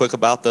speak real quick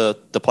about the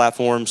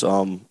platforms?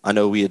 I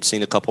know we had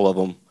seen a couple of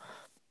them.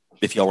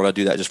 If y'all want to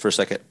do that just for a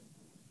second.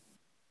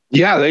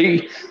 Yeah,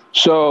 we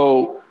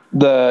threw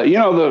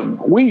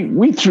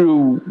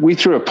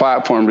a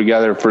platform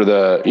together for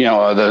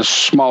the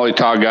Smalley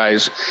Taw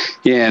guys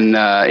in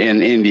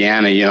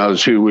Indiana,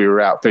 is who we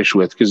were out fishing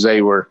with, because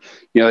they were,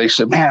 they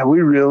said, man,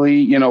 we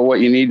really, what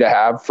you need to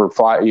have for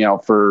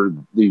for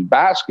the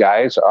bass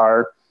guys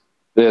are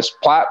this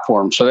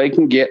platform so they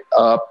can get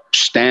up,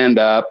 stand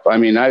up. I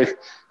mean,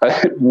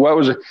 what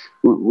was it?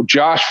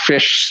 Josh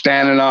fished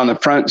standing on the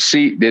front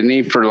seat, didn't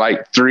he, for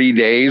like 3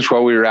 days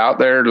while we were out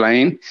there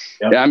laying?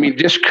 Yep. I mean,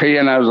 just crazy.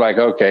 And I was like,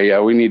 okay,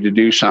 yeah, we need to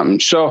do something.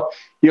 So,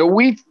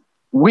 we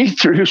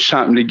threw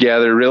something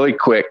together really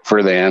quick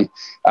for them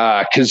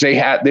because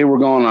they were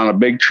going on a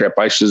big trip.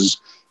 I says,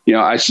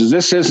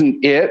 this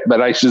isn't it,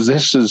 but I says,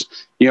 this is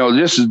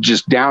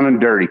just down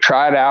and dirty.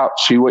 Try it out,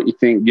 see what you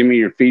think, give me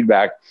your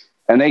feedback.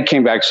 And they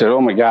came back and said, oh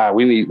my God,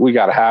 we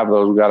got to have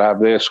those. We got to have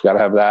this, got to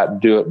have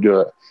that, do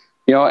it.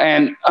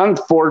 And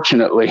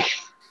unfortunately,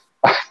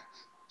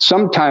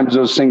 sometimes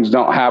those things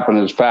don't happen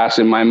as fast.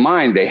 In my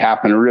mind, they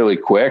happen really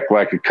quick,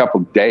 like a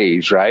couple of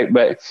days, right?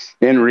 But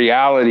in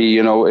reality,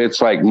 you know, it's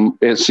like,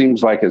 it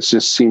seems like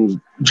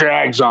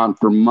drags on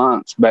for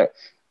months. But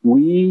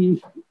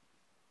I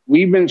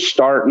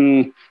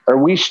started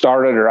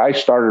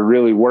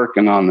really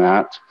working on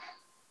that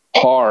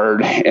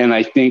hard. And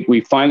I think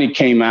we finally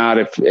came out,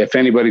 if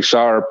anybody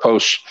saw our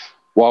post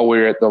while we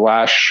were at the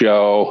last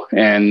show,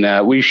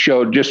 and we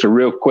showed just a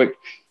real quick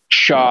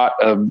shot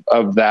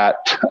of that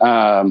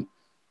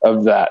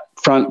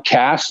front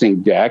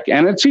casting deck.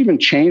 And it's even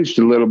changed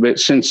a little bit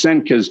since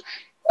then, because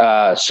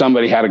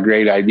somebody had a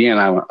great idea, and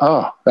I went,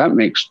 oh, that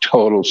makes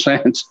total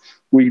sense.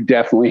 We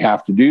definitely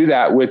have to do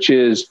that, which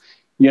is,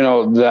 you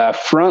know, the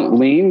front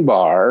lean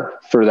bar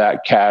for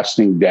that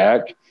casting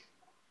deck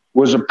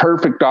was a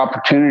perfect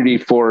opportunity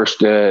for us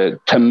to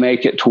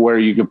make it to where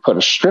you could put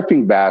a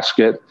stripping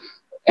basket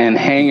and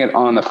hang it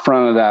on the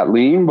front of that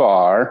lean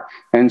bar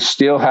and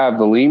still have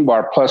the lean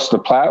bar plus the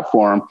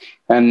platform.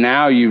 And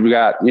now you've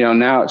got, you know,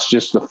 now it's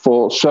just the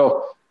full.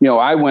 So, you know,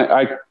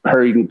 I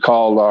hurried and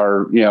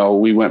called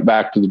we went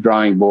back to the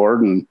drawing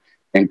board and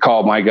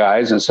called my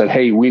guys and said,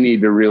 hey, we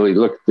need to really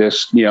look at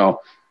this, you know,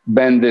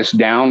 bend this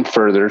down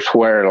further to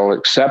where it'll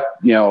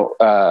accept, you know,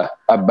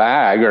 a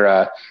bag or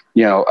a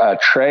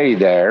tray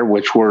there,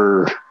 which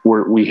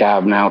we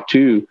have now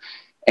too.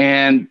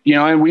 And, you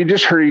know, and we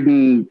just hurried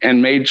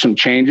and made some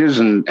changes.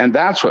 And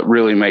that's what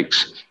really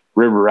makes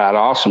River Rat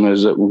awesome,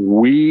 is that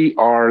we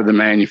are the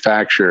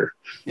manufacturer.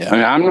 Yeah. I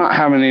mean, I'm not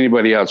having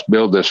anybody else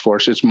build this for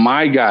us. It's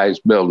my guys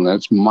building it.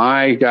 It's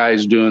my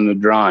guys doing the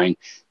drawing,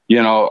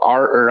 you know,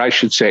 our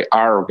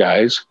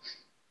guys.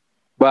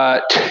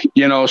 But,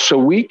 you know, so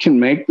we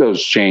can make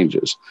those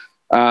changes.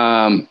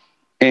 And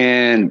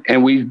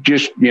we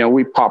just, you know,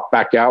 we popped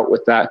back out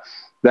with that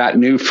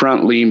new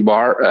front lean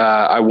bar.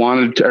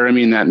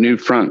 That new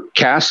front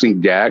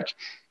casting deck.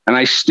 And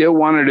I still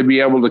wanted to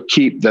be able to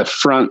keep the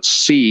front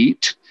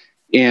seat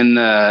in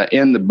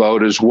the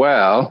boat as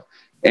well.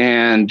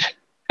 And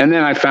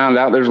then I found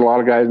out there's a lot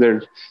of guys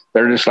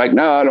they're just like,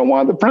 no, I don't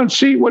want the front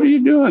seat. What are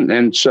you doing?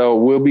 And so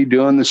we'll be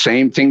doing the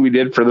same thing we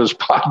did for those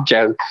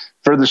podcasts.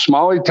 For the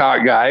Smalley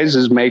Talk guys,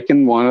 is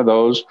making one of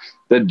those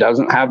that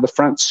doesn't have the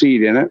front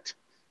seat in it,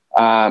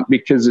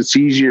 because it's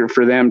easier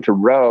for them to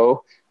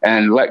row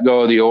and let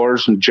go of the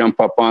oars and jump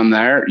up on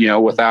there, you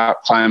know,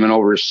 without climbing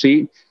over a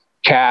seat,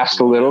 cast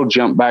a little,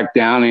 jump back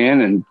down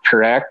in and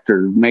correct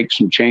or make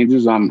some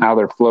changes on how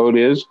their float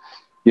is,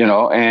 you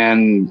know,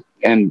 and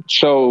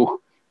so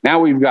now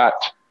we've got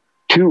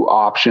two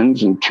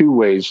options and two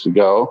ways to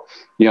go,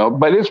 you know,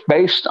 but it's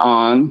based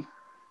on,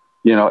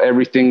 you know,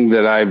 everything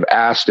that I've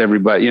asked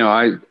everybody. You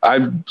know,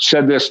 I've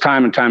said this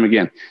time and time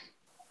again.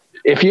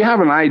 If you have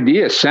an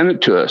idea, send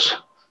it to us.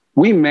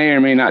 We may or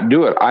may not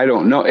do it. I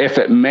don't know. If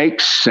it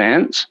makes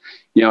sense,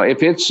 you know,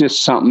 if it's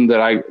just something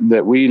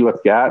that we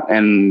look at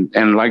and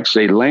like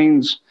say,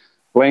 Lane's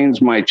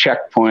my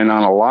checkpoint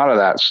on a lot of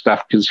that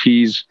stuff, because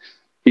he's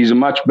a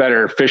much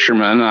better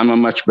fisherman. I'm a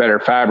much better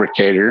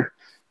fabricator.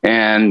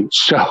 And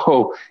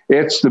so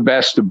it's the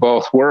best of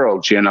both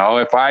worlds. You know,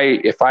 if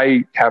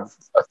I have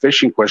a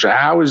fishing question,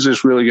 how is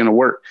this really going to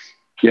work?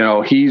 You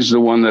know, he's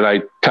the one that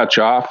I touch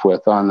off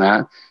with on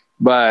that.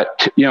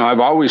 But, you know, I've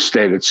always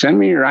stated, send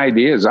me your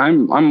ideas.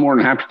 I'm more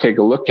than happy to take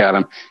a look at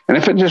them. And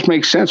if it just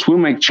makes sense, we'll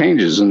make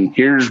changes. And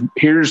here's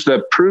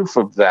the proof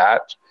of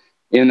that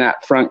in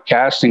that front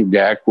casting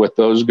deck with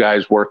those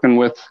guys working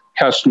with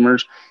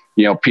customers,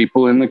 you know,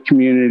 people in the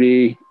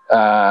community,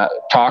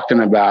 talking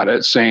about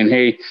it, saying,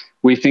 hey,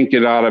 we think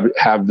it ought to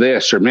have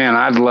this, or man,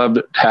 I'd love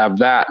to have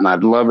that. And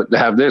I'd love it to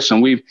have this.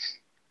 And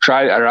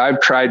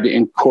I've tried to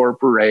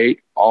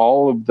incorporate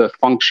all of the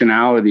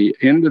functionality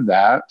into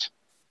that,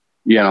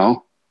 you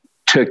know,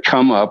 to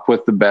come up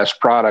with the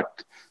best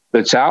product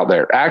that's out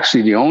there.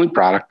 Actually, the only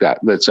product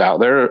that's out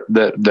there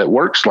that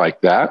works like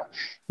that.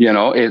 You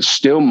know, it's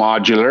still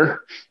modular.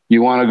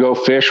 You want to go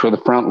fish with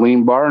a front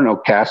lean bar, no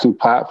casting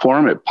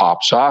platform, it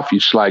pops off. You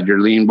slide your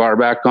lean bar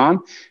back on,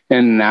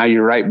 and now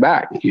you're right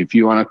back. If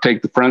you want to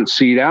take the front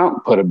seat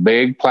out, put a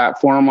big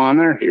platform on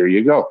there, here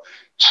you go.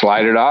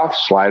 Slide it off,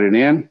 slide it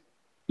in.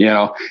 You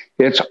know,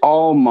 it's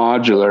all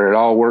modular. It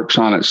all works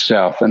on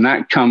itself. And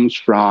that comes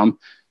from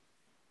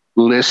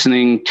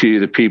listening to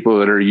the people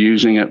that are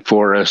using it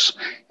for us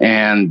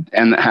and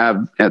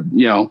have,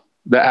 you know,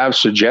 that have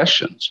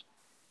suggestions.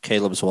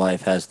 Caleb's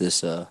wife has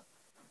this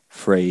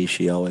phrase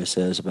she always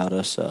says about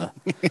us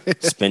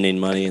spending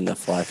money in the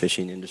fly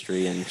fishing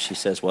industry, and she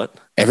says what?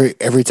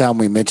 Every time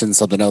we mention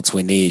something else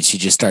we need, she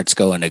just starts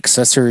going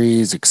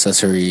accessories. And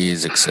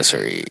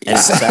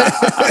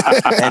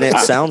it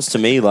sounds to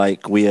me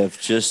like we have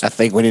just. I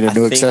think we need a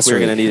new accessory.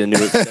 We're going to need a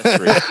new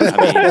accessory. I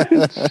mean,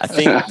 I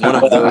think one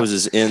of those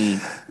is in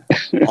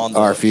on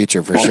Our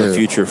future for on sure. the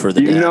future for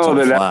the You dads know on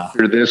the that fly.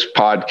 after this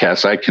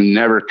podcast, I can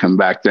never come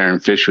back there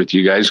and fish with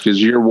you guys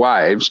because your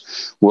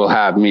wives will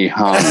have me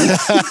hung.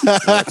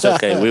 It's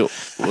okay. We'll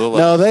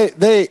No,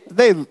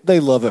 they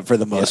love it for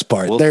the most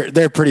part.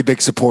 They're pretty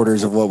big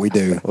supporters of what we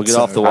do. we'll get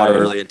off the water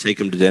early and take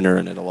them to dinner,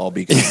 and it'll all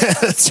be good.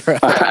 That's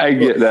right. I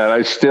get that.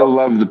 I still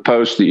love the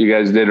post that you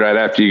guys did right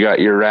after you got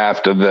your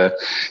raft of the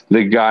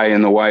guy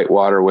in the white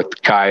water with the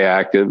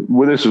kayak.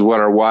 Well, this is what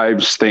our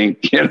wives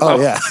think. You know? Oh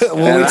yeah.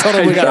 Well, we told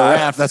them we got a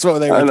raft. That's what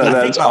they were. I know, thinking.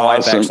 I think that's my wife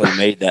awesome. actually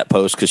made that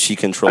post because she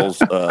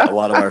controls a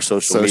lot of our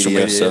social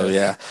media. So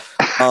yeah,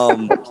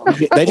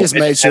 They just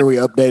made sure we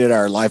updated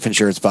our life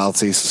insurance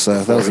policies.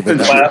 So that was a big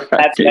deal.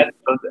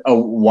 Well, a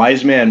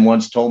wise man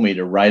once told me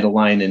to write a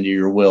line into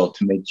your will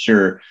to make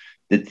sure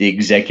that the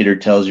executor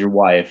tells your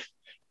wife,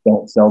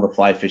 don't sell the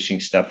fly fishing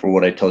stuff for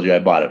what I told you I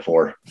bought it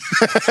for.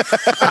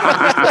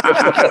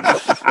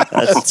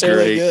 that's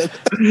really great.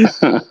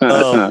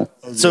 good.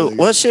 So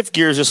let's shift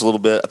gears just a little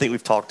bit. I think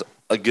we've talked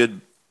a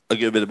good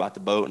bit about the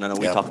boat, and I know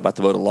we talk about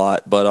the boat a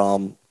lot. But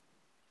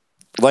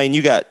Lane,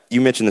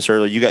 you mentioned this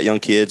earlier. You got young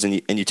kids, and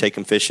you take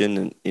them fishing,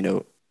 and you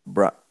know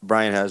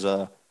Brian has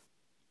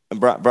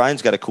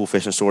Brian's got a cool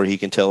fishing story he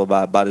can tell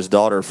about his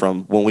daughter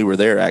from when we were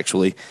there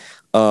actually.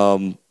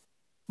 But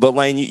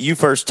Lane, you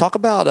first talk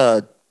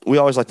about. We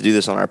always like to do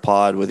this on our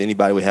pod with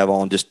anybody we have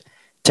on, just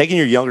taking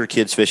your younger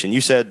kids fishing. You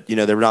said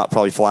they're not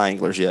probably fly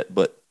anglers yet,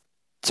 but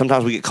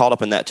sometimes we get caught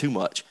up in that too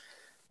much.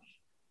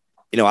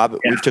 We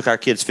took our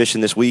kids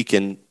fishing this week,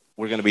 and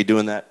we're going to be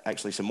doing that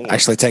actually some more.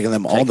 Actually taking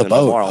them on the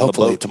boat.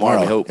 Hopefully tomorrow.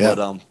 We hope. Yeah.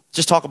 But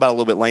just talk about a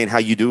little bit, Lane, how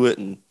you do it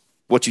and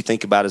what you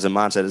think about as a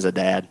mindset as a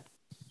dad.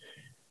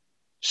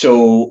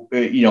 So,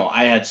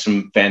 I had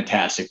some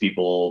fantastic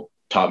people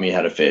taught me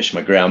how to fish.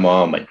 My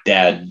grandma, my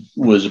dad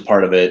was a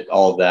part of it,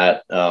 all of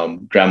that.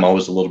 Grandma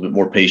was a little bit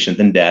more patient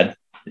than dad,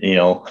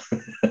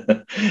 Can't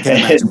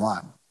imagine why.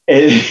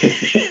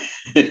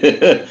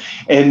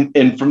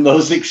 And from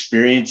those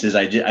experiences,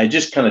 I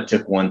just kind of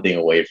took one thing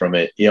away from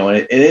it,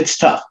 and it's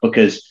tough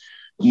because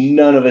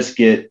none of us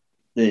it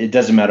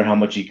doesn't matter how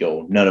much you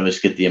go, none of us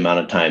get the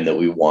amount of time that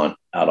we want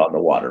out on the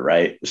water.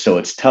 Right. So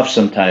it's tough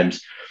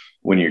sometimes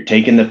when you're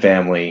taking the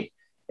family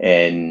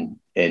and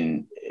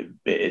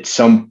it's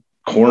some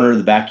corner of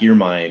the back of your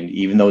mind,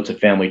 even though it's a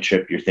family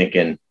trip, you're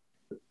thinking,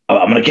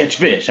 I'm going to catch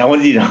fish. I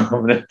want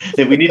to,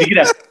 we need to get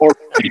out.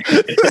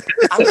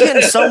 I'm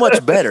getting so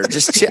much better.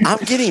 I'm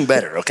getting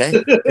better.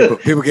 Okay.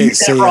 People can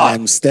see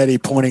I'm steady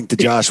pointing to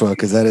Joshua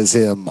because that is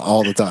him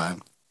all the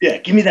time. Yeah.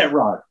 Give me that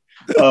rod.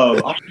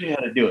 I'll show you how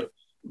to do it.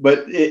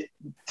 But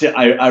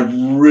I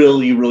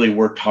really, really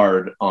worked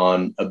hard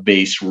on a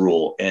base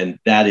rule. And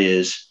that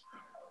is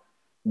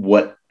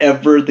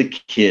whatever the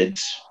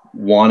kids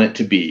want it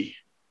to be.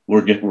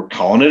 We're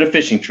calling it a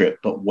fishing trip,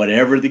 but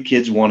whatever the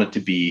kids want it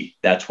to be,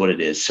 that's what it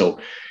is. So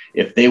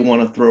if they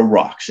want to throw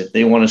rocks, if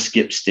they want to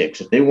skip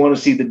sticks, if they want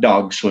to see the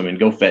dog swim and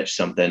go fetch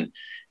something,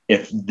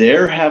 if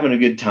they're having a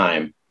good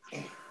time,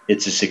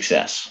 it's a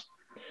success.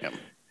 Yep.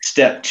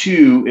 Step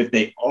two, if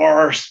they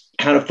are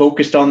kind of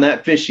focused on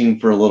that fishing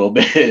for a little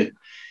bit,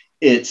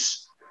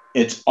 it's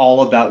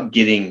all about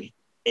getting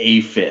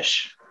a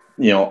fish.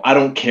 I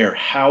don't care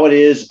how it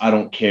is. I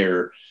don't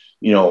care,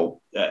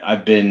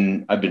 I've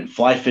been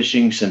fly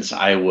fishing since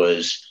I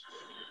was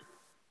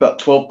about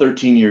 12,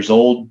 13 years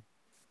old.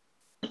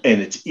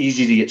 And it's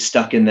easy to get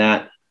stuck in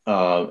that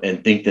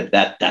and think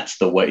that's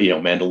the way,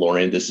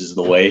 Mandalorian, this is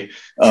the way.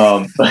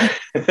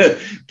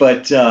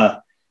 But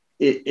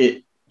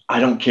I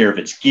don't care if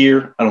it's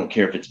gear. I don't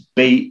care if it's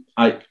bait.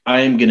 I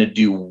am going to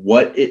do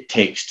what it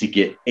takes to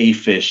get a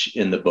fish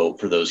in the boat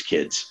for those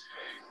kids.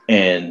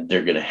 And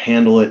they're going to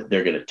handle it.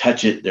 They're going to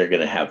touch it. They're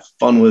going to have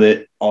fun with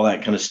it, all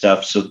that kind of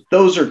stuff. So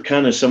those are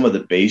kind of some of the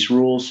base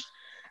rules.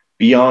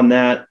 Beyond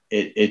that,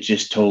 it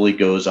just totally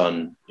goes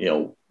on,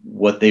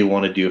 what they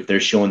want to do. If they're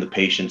showing the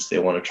patience, they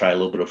want to try a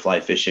little bit of fly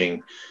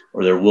fishing,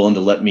 or they're willing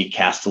to let me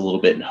cast a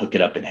little bit and hook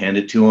it up and hand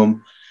it to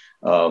them.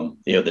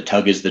 The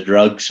tug is the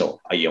drug.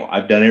 So,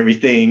 I've done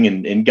everything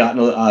and gotten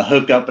a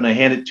hook up and I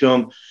hand it to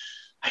them.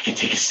 I can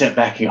take a step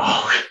back and go,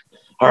 oh,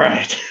 all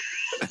right.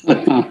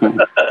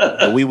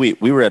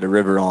 we were at a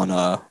river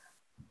on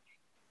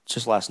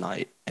just last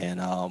night, and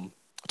I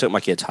took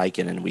my kids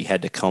hiking, and we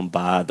had to come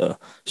by the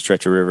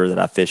stretch of river that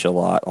I fish a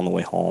lot on the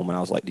way home. And I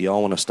was like, do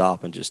y'all want to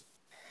stop and just,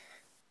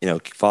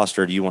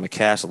 Foster, do you want to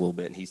cast a little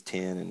bit? And he's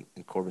 10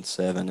 and Corbin's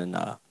 7.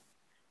 And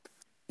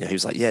he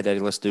was like, yeah, Daddy,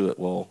 let's do it.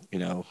 Well,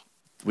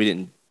 we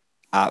didn't.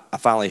 I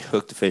finally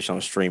hooked the fish on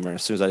a streamer. And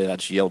as soon as I did, I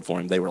just yelled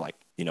for him. They were like,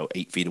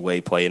 8 feet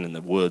away playing in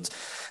the woods.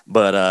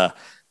 But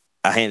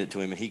I handed it to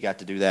him, and he got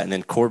to do that. And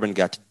then Corbin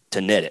got to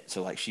net it.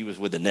 So, she was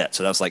with the net.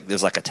 So, that was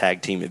there's a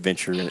tag team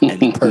adventure.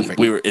 And perfect.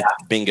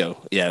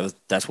 Bingo. Yeah,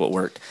 that's what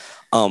worked.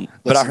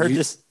 But I heard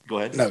this. Go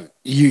ahead. No,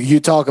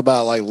 you talk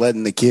about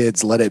letting the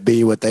kids let it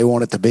be what they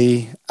want it to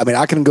be. I mean,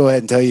 I can go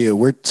ahead and tell you,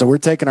 we're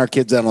taking our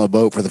kids out on the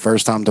boat for the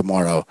first time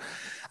tomorrow.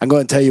 I'm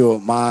going to tell you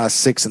what my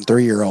 6 and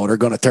 3-year-old are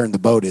going to turn the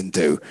boat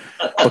into,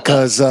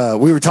 because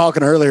we were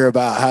talking earlier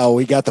about how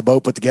we got the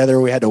boat put together.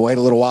 We had to wait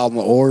a little while on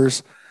the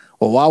oars.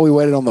 Well, while we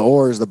waited on the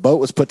oars, the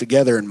boat was put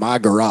together in my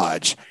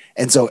garage.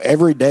 And so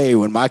every day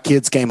when my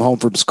kids came home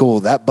from school,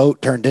 that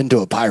boat turned into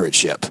a pirate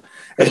ship.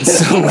 And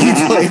so we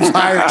played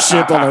pirate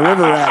ship on the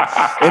River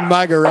Rat in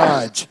my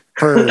garage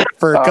for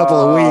a couple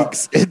of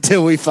weeks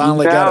until we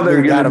finally got it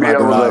moved out of my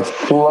garage. To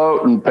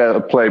float and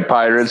play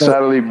pirates. So,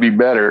 that'll even be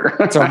better.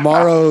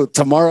 tomorrow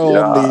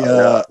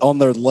on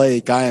the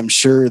lake, I am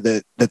sure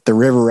that the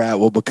River Rat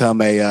will become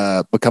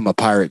a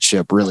pirate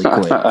ship really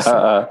quick.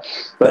 So.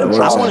 I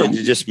wanted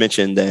to just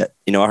mention that,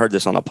 I heard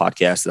this on a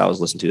podcast that I was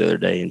listening to the other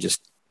day, and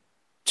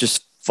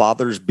just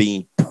fathers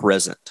being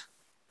present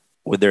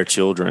with their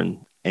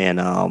children. And,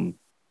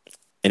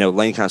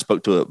 Lane kind of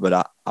spoke to it,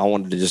 but I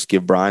wanted to just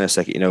give Brian a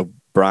second.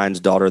 Brian's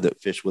daughter that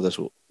fished with us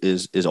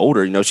is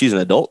older. She's an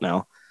adult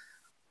now.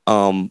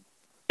 And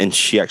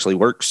she actually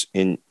works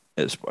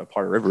as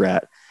part of River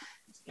Rat.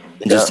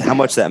 And just how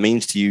much that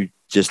means to you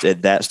just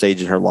at that stage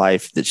in her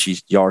life that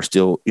y'all are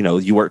still,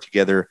 you work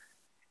together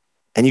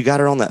and you got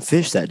her on that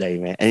fish that day,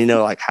 man. And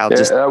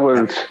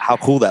how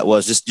cool that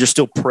was. Just you're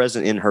still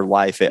present in her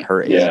life at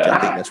her age. I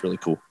think that's really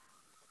cool.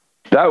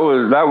 That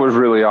was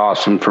really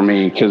awesome for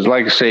me because,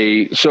 like I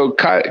say, so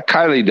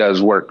Kylie does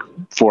work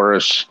for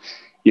us.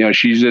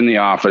 She's in the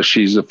office.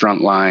 She's the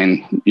front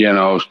line.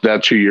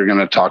 That's who you're going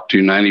to talk to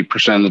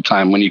 90% of the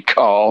time when you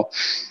call.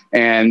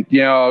 And,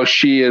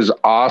 she is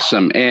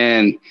awesome.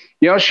 And,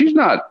 she's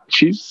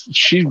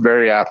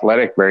very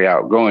athletic, very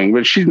outgoing,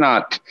 but she's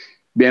not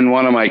been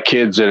one of my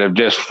kids that have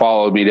just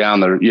followed me down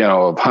the,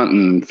 of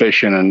hunting and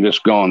fishing and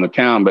just going to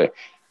town. But,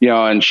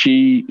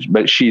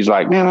 she's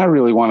like, man, I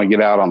really want to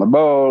get out on the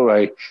boat.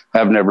 I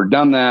have never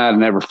done that.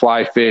 Never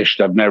fly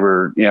fished. I've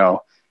never,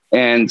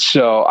 And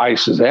so I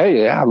says,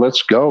 hey, yeah,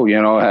 let's go,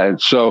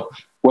 And so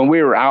when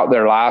we were out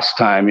there last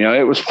time,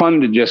 it was fun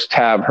to just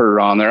have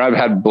her on there. I've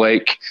had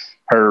Blake,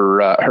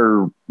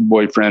 her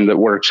boyfriend that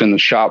works in the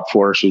shop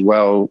for us as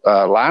well,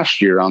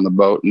 last year on the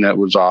boat, and that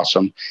was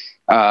awesome.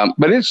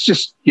 But it's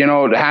just,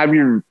 to have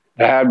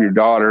your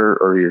daughter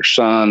or your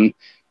son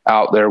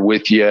out there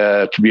with you,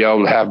 to be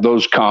able to have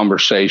those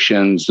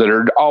conversations that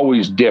are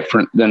always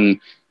different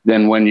than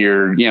when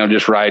you're,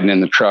 just riding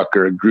in the truck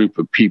or a group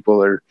of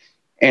people.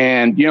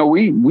 And,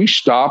 we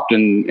stopped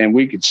and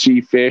we could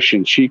see fish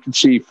and she could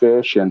see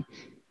fish. And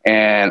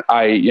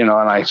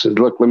I said,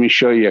 look, let me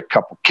show you a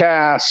couple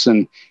casts.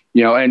 And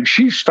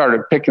she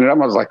started picking it up.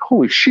 I was like,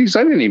 holy sheesh,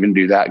 I didn't even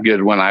do that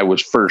good when I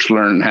was first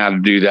learning how to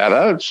do that.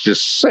 Oh, it's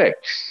just sick.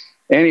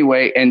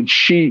 Anyway, and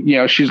she,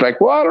 she's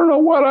like, well, I don't know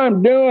what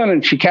I'm doing.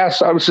 And she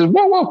casts out and says,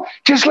 whoa,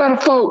 just let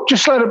it float.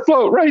 Just let it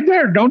float right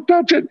there. Don't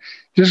touch it.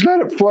 Just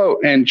let it float.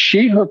 And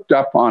she hooked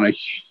up on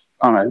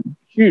a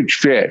huge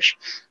fish.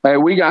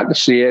 We got to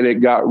see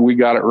it. We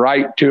got it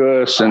right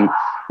to us. And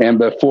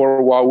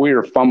before, while we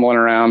were fumbling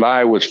around,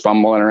 I was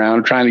fumbling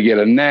around trying to get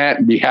a net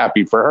and be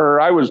happy for her.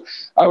 I was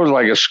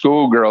like a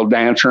schoolgirl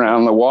dancing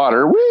around the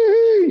water,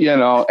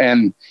 woo,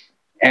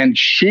 and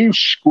she's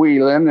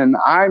squealing, and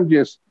I'm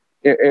just,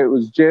 it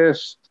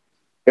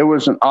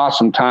was an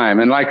awesome time.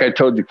 And like I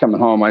told you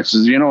coming home, I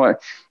says, you know what,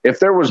 if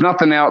there was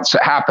nothing else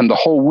that happened the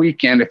whole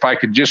weekend, if I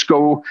could just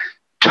go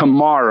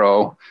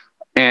tomorrow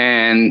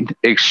and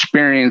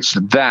experience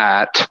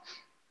that,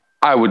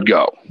 I would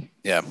go.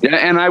 Yeah.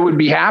 And I would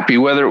be happy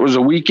whether it was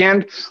a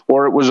weekend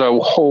or it was a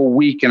whole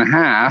week and a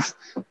half,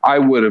 I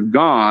would have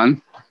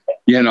gone,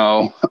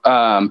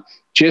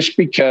 just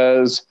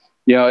because,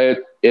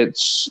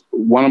 it's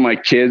one of my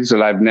kids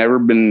that I've never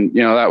been,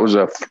 that was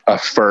a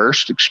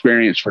first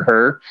experience for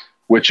her,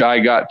 which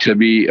I got to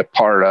be a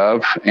part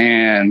of.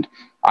 And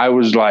I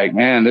was like,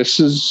 man, it's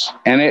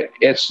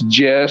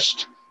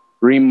just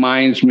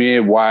reminds me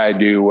of why I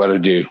do what I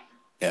do.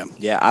 Yeah.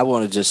 Yeah. I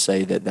want to just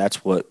say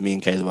that's what me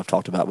and Caleb have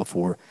talked about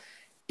before.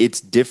 It's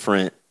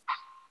different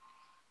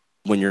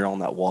when you're on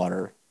that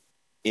water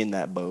in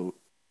that boat.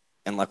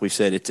 And like we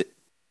said,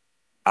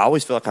 I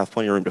always feel like I have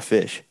plenty of room to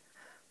fish,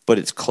 but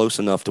it's close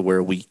enough to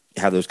where we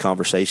have those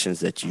conversations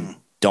that you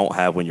don't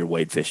have when you're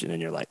wade fishing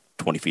and you're like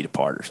 20 feet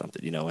apart or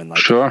something, and like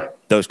sure,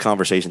 those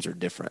conversations are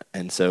different.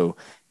 And so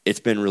it's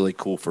been really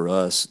cool for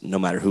us, no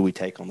matter who we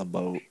take on the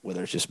boat,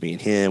 whether it's just me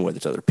and him, whether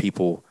it's other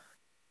people,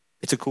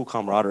 it's a cool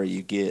camaraderie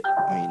you get.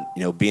 I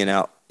mean, being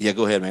out. Yeah,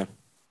 go ahead, man.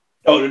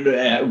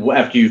 Oh,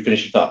 after you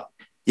finish your thought.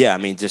 Yeah, I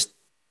mean,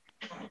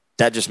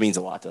 that just means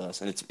a lot to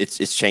us, and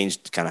it's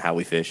changed kind of how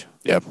we fish.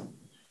 Yep.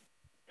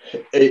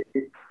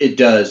 It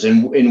does,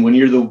 and when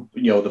you're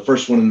the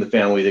first one in the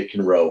family that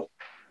can row,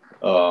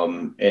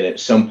 and at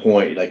some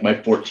point, like my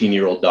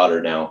 14-year-old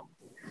daughter now,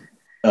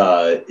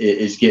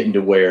 is getting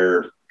to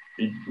where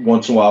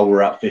once in a while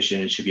we're out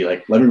fishing and she'll be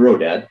like, "Let me row,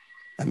 Dad."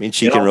 I mean,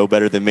 she can row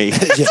better than me.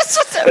 Yes.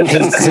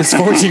 His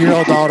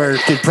 14-year-old daughter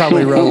could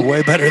probably row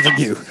way better than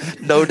you.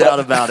 No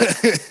doubt about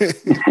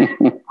it.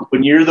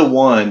 When you're the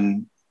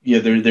one,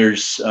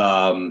 there's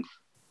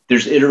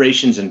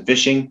iterations in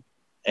fishing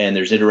and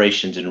there's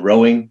iterations in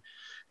rowing.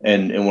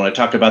 And when I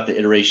talk about the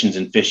iterations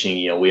in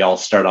fishing, we all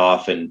start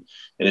off and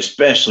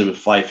especially with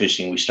fly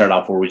fishing, we start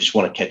off where we just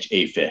want to catch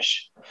a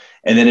fish.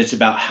 And then it's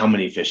about how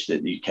many fish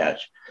that you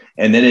catch.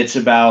 And then it's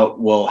about,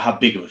 well, how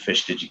big of a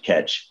fish did you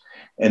catch?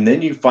 And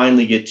then you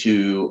finally get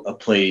to a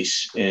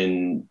place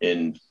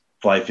in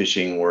fly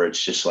fishing where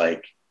it's just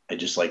like, I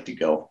just like to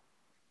go.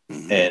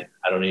 Mm-hmm. And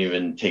I don't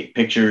even take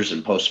pictures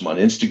and post them on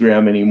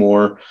Instagram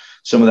anymore.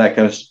 Some of that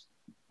kind of stuff.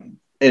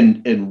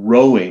 And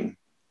rowing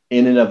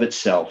in and of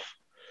itself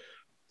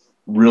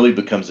really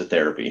becomes a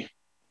therapy.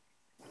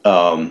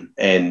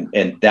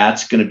 And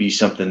that's going to be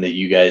something that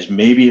you guys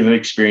maybe have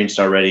experienced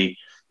already.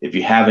 If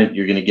you haven't,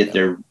 you're going to get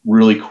there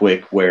really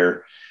quick,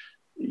 where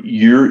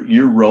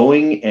you're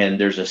rowing and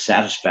there's a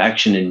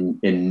satisfaction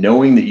in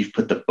knowing that you've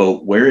put the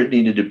boat where it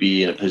needed to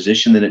be, in a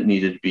position that it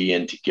needed to be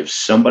in, to give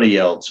somebody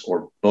else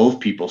or both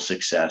people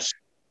success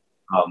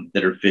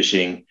that are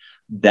fishing.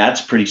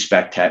 That's pretty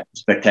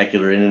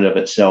spectacular in and of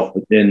itself.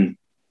 But then,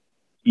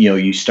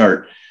 you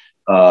start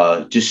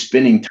just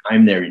spending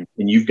time there, and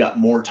you've got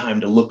more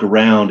time to look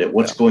around at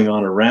what's going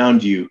on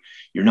around you.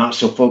 You're not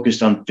so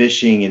focused on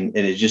fishing. And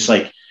it's just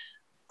like,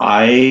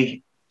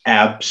 I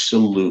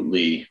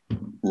absolutely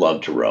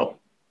love to row.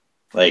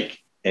 Like,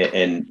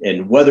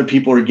 and whether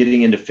people are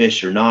getting into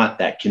fish or not,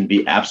 that can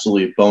be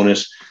absolutely a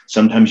bonus.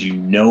 Sometimes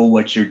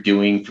what you're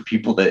doing for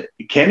people that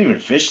can't even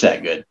fish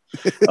that good.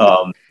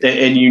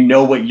 And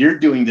what you're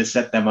doing to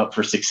set them up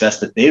for success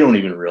that they don't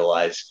even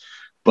realize.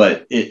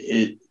 But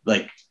it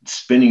like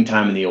spending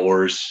time in the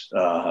oars,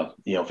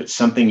 if it's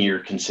something you're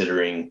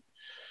considering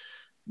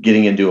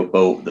getting into a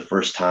boat the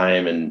first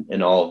time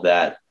and all of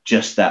that,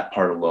 just that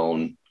part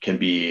alone can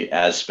be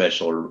as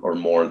special or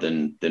more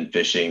than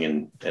fishing.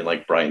 And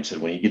like Brian said,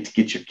 when you get to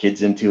get your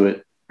kids into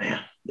it, man,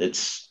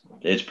 it's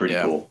pretty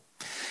cool.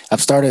 I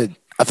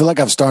feel like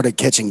I've started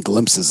catching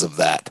glimpses of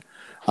that.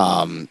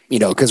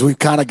 Because we've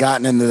kind of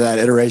gotten into that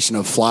iteration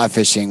of fly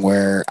fishing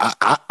where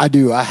I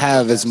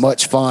have as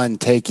much fun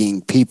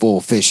taking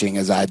people fishing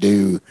as I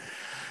do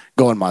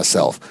going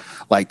myself.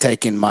 Like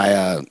taking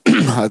my,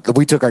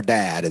 we took our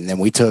dad, and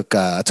then I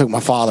took my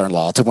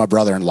father-in-law, I took my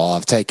brother-in-law.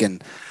 I've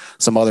taken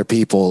some other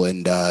people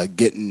and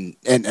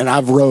and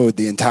I've rowed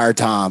the entire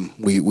time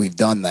we've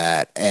done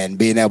that, and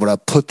being able to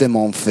put them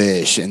on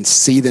fish and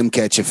see them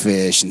catch a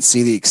fish and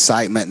see the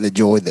excitement and the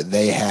joy that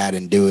they had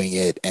in doing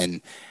it.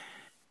 And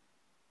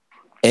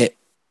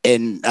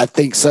I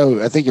think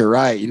you're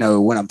right.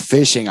 When I'm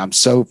fishing, I'm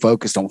so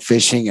focused on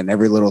fishing and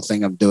every little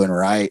thing I'm doing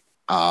right.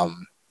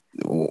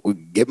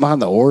 Get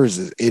behind the oars.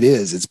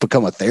 It's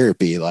become a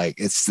therapy. Like,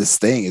 it's this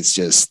thing. It's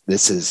just,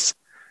 this is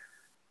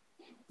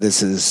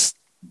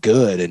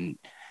good. And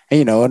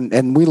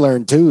we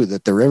learned too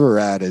that the river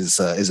rat is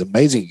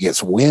amazing. It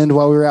gets wind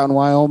while we were out in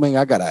Wyoming.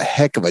 I got a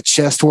heck of a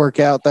chest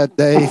workout that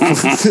day.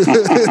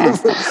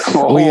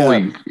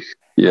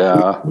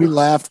 We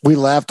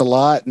laughed a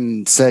lot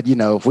and said,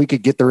 if we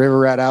could get the river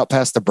rat out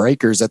past the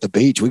breakers at the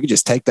beach, we could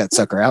just take that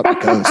sucker out the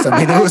coast. I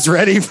mean, it was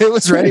ready for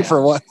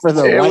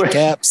the white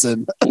caps,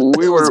 and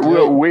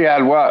we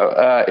had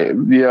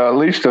at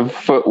least a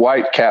foot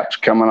white caps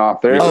coming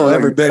off there. Oh,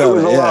 every bit of it.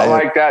 It was a lot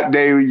like that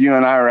day you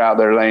and I were out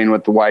there laying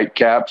with the white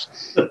caps.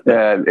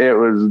 It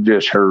was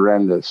just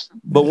horrendous.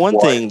 But one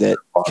thing that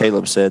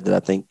Caleb said that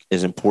I think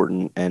is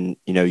important, and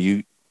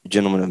you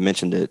gentlemen have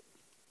mentioned it,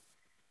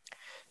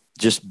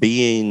 just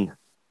being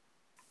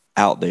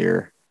out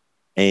there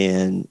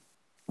and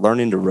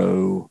learning to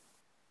row,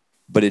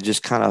 but it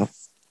just kind of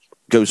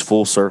goes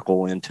full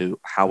circle into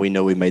how we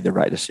know we made the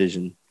right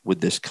decision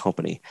with this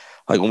company.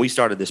 Like, when we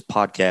started this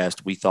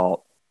podcast, we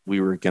thought we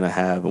were going to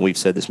have, and we've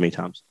said this many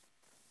times,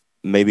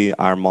 maybe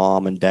our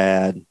mom and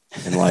dad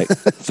and like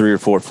 3 or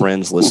 4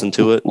 friends listen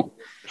to it.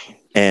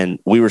 And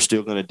we were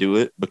still going to do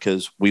it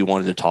because we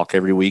wanted to talk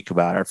every week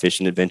about our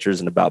fishing adventures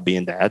and about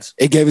being dads.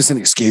 It gave us an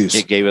excuse.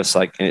 It gave us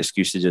like an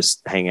excuse to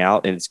just hang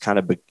out. And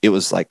it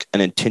was like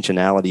an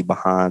intentionality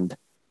behind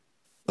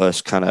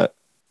us kind of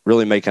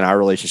really making our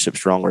relationship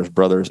stronger as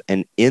brothers.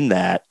 And in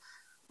that,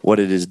 what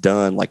it has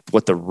done, like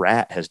what the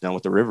rat has done,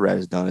 what the river rat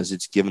has done, is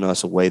it's given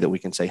us a way that we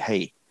can say,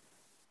 hey,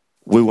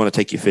 we want to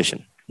take you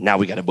fishing. Now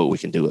we got a boat, we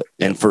can do it.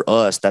 And for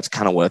us, that's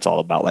kind of what it's all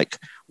about. Like,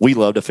 we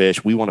love to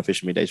fish. We want to fish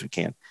as many days as we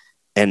can.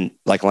 And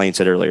like Lane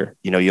said earlier,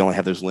 you only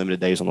have those limited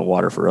days on the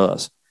water for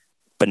us.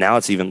 But now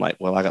it's even like,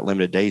 well, I got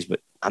limited days,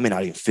 but I may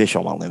not even fish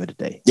on my limited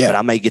day. Yeah. But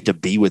I may get to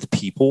be with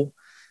people.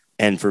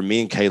 And for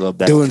me and Caleb,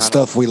 that's doing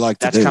stuff we like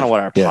to do. That's kind of what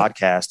our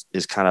podcast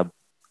is kind of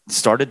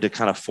started to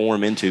kind of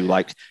form into,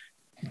 like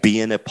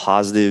being a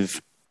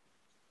positive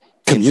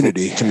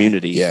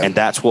community. Yeah. And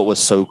that's what was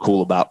so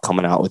cool about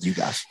coming out with you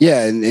guys.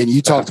 Yeah. And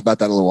you talked about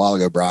that a little while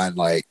ago, Brian,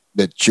 like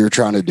that you're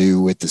trying to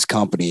do with this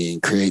company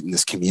and creating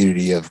this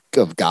community of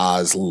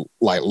guys,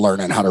 like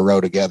learning how to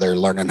row together,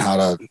 learning how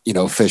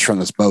to, fish from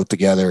this boat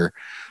together.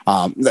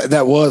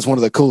 That was one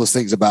of the coolest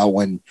things about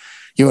when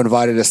you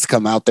invited us to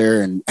come out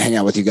there and hang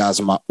out with you guys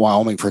in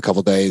Wyoming for a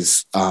couple of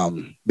days,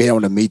 being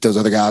able to meet those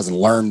other guys and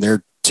learn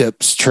their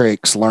tips,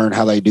 tricks, learn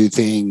how they do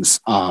things.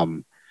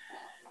 I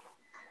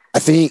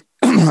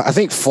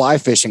think fly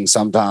fishing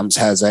sometimes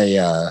has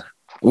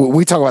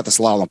we talk about this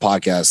a lot on the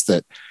podcast,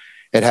 that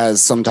it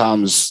has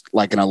sometimes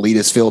like an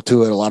elitist feel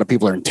to it. A lot of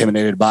people are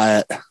intimidated by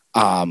it.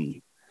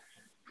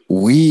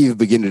 We've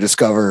begun to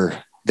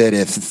discover that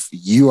if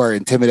you are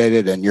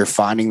intimidated and you're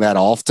finding that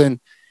often,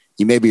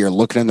 you maybe are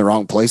looking in the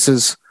wrong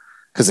places,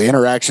 because the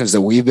interactions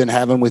that we've been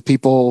having with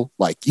people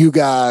like you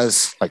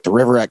guys, like the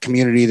River Rat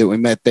community that we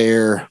met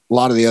there, a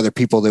lot of the other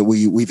people that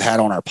we've had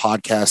on our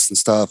podcasts and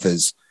stuff,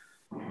 is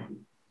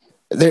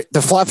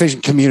the fly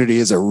fishing community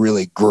is a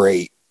really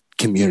great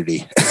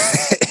community.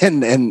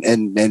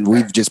 and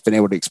we've just been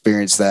able to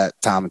experience that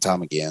time and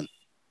time again.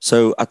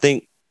 So I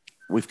think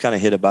we've kind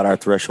of hit about our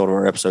threshold of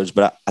our episodes,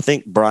 but I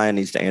think Brian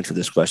needs to answer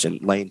this question.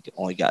 Lane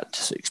only got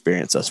to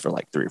experience us for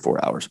like 3 or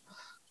 4 hours,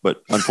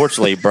 but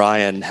unfortunately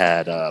Brian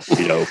had,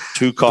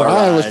 2 car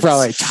Brian rides. was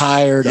probably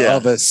tired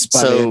of us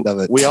by the end of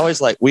it. We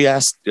always we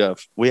asked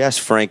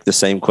Frank the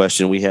same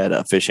question. We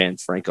had Fish Hand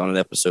Frank on an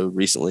episode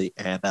recently,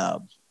 and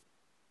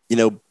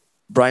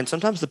Brian,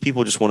 sometimes the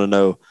people just want to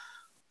know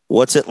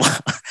what's it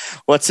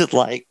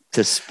like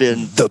to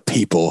spend the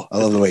people. I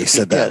love the way you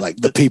said that. Like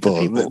the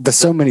people. There's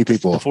so many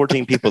people.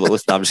 14 people that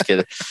listen. No, I'm just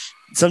kidding.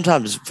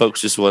 Sometimes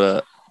folks just want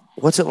to.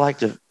 What's it like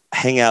to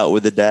hang out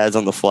with the dads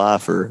on the fly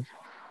for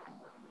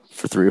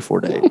 3 or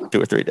 4 days,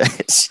 2 or 3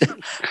 days?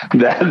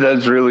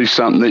 That's really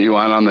something that you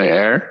want on the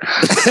air.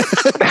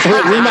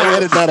 we might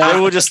edit that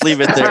out. We'll just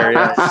leave it there.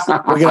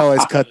 Yeah. We can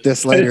always cut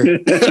this later.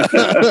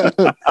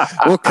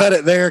 We'll cut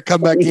it there.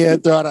 Come back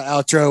in, throw out an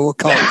outro. We'll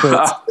call it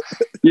quits.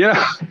 You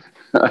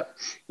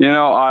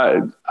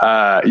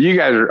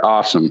guys are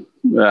awesome.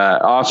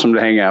 Awesome to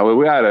hang out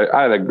with.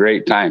 I had a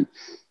great time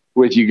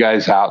with you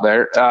guys out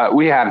there.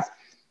 We had,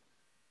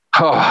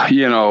 anytime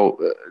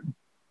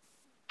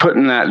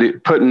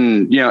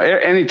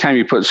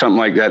you put something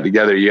like that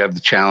together, you have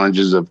the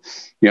challenges of,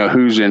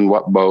 who's in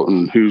what boat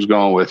and who's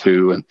going with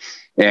who.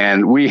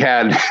 And we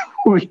had,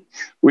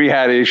 we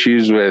had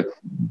issues with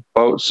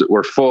boats that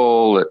were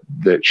full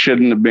that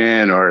shouldn't have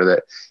been, or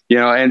that,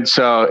 and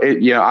so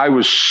I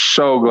was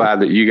so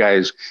glad that you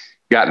guys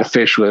got to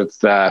fish with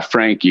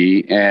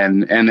Frankie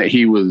and that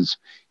he was,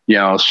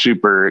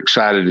 super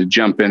excited to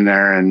jump in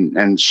there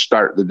and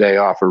start the day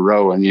off of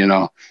rowing,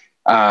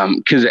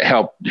 because it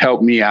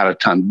helped me out a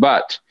ton.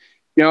 But,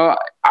 and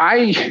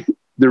I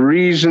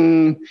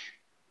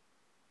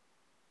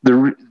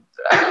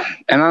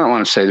don't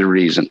want to say the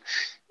reason,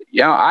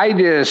 I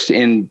just,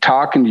 in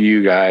talking to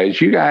you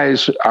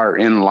guys are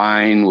in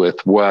line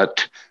with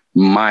what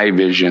my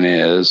vision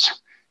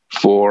is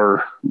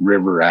for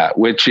River Rat,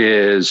 which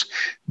is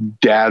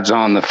dads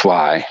on the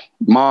fly,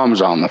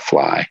 moms on the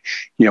fly,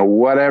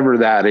 whatever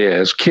that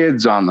is,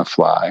 kids on the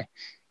fly,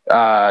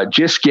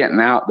 just getting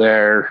out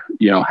there,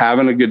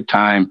 having a good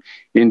time,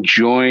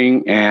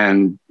 enjoying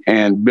and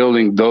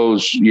building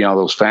those,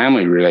 those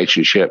family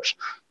relationships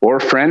or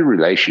friend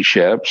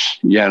relationships,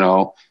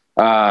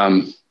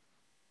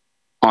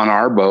 on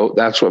our boat.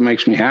 That's what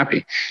makes me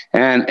happy.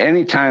 And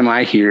anytime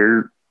I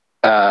hear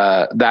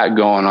that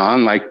going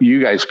on, like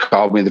you guys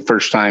called me the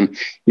first time,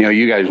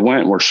 you guys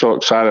went and were so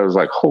excited. I was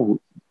like,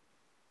 oh,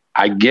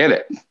 I get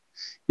it.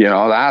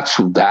 That's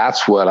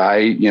what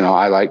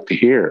I like to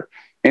hear.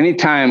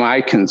 Anytime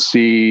I can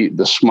see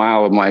the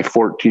smile of my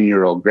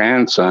 14-year-old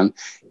grandson,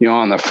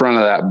 on the front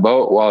of that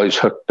boat while he's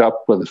hooked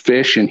up with a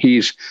fish and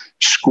he's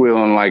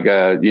squealing like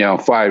a,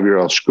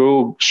 5-year-old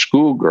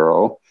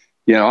schoolgirl,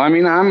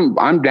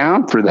 I'm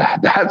down for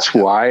that. That's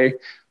why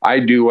I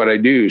do what I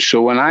do.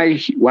 So when I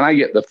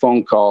get the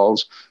phone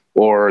calls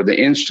or the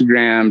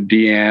Instagram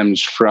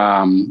DMs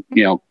from,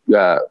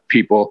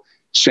 people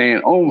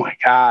saying, oh my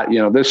God,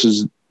 this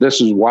is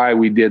why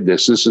we did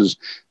this. This is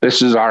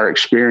our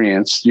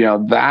experience.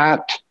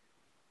 That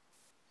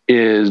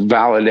is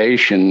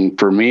validation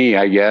for me,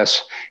 I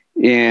guess,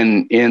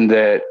 in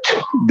that,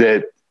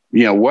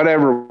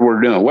 whatever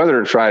we're doing,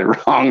 whether it's right or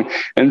wrong.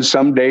 And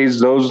some days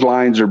those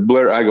lines are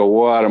blurred. I go,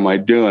 what am I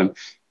doing?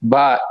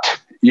 But,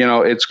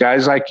 it's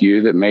guys like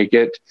you that make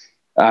it,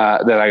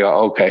 that I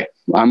go, okay,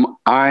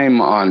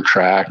 I'm on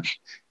track,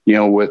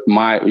 with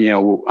my,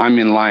 I'm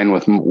in line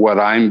with what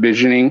I'm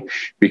visioning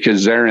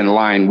because they're in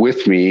line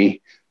with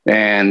me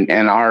and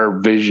our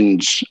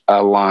visions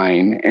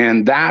align.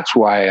 And that's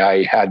why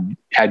I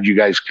had you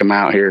guys come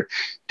out here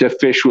to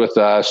fish with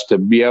us, to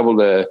be able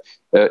to,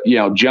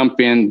 jump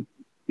in,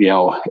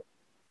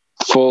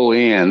 full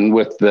in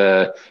with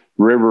the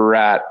River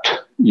Rat,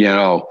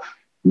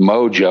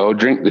 mojo,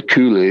 drink the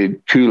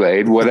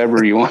Kool-Aid,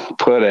 whatever you want to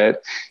put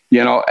it,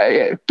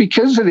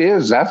 because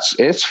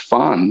it's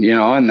fun,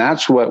 and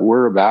that's what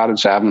we're about.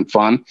 It's having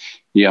fun.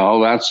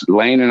 That's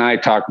Lane and I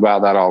talk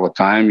about that all the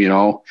time,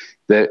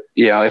 that,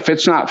 if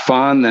it's not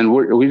fun, then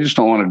we just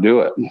don't want to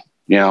do it.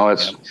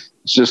 It's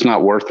just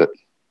not worth it.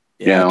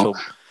 Yeah.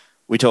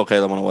 We told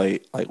Caleb on the way,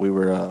 like we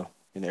were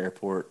in the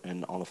airport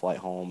and on the flight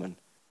home, and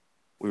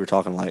we were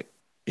talking like,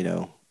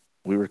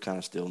 we were kind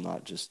of still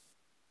not just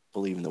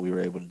believing that we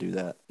were able to do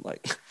that,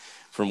 like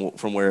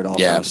from where it all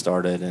kind of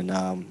started.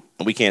 And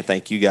we can't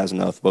thank you guys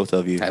enough, both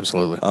of you.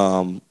 Absolutely.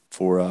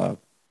 For,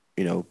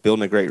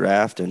 building a great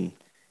raft. And,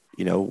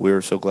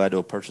 we're so glad to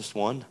have purchased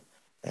one,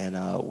 and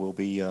we'll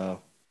be,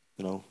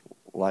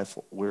 life.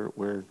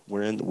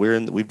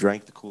 We've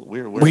drank the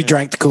Kool-Aid. We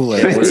drank the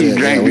Kool-Aid. We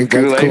drank the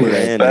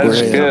Kool-Aid.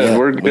 That's good.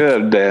 We're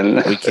good, Dan.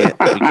 We can't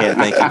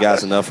thank you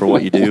guys enough for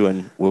what you do,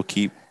 and we'll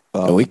keep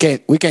We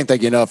can't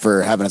thank you enough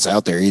for having us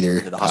out there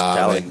either. The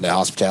hospitality. And the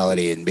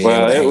hospitality and being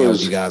able to hang out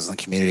with you guys in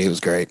the community. It was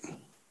great.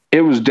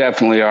 It was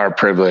definitely our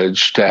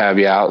privilege to have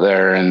you out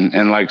there.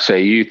 And like I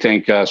say, you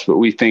thank us, but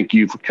we thank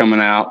you for coming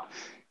out.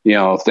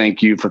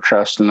 Thank you for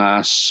trusting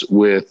us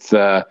with,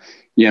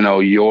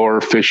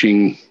 your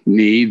fishing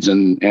needs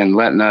and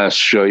letting us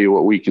show you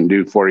what we can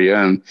do for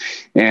you.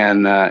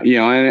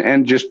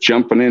 And just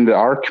jumping into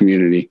our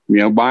community,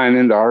 buying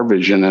into our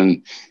vision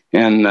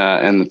and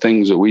the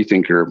things that we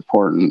think are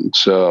important.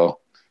 So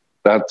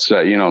that's,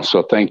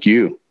 so thank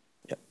you.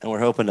 Yeah. And we're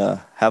hoping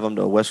to have them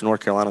to Western North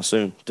Carolina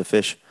soon to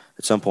fish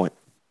at some point.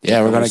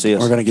 Yeah, we're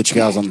gonna get you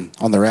guys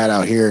on the rat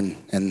out here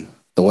in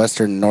the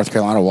Western North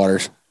Carolina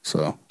waters.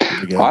 So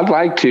I'd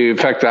like to. In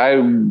fact,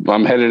 I'm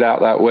headed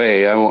out that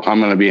way. I'm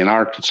going to be in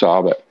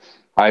Arkansas, but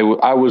I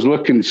was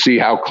looking to see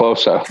how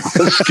close I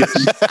was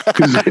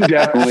because I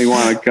definitely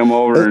want to come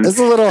over. It's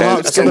a little hot.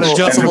 It's an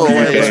adjustable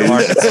ways from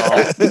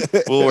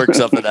Arkansas. We'll work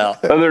something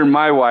out. Other than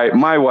my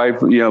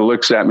wife,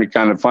 looks at me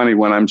kind of funny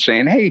when I'm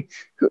saying, "Hey,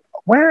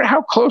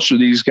 how close are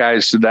these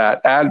guys to that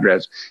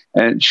address?"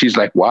 And she's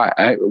like, "Why?"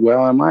 I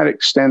might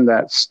extend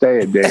that stay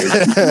a day.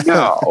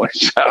 No,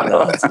 it's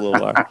a little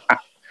hard.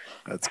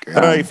 That's great.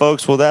 All right,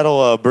 folks. Well,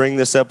 that'll bring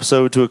this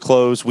episode to a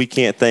close. We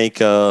can't thank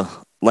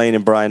Lane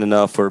and Brian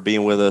enough for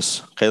being with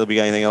us. Caleb, you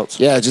got anything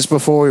else? Yeah, just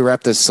before we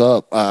wrap this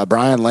up,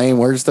 Brian, Lane,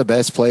 where's the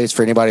best place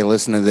for anybody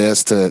listening to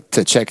this to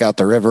check out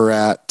the River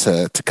Rat,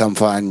 to come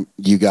find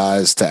you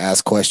guys, to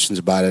ask questions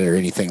about it or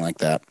anything like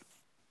that?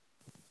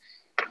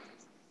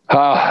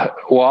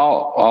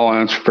 Well, I'll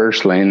answer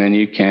first, Lane, then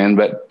you can.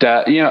 But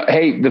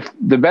hey,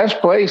 the best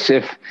place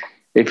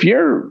if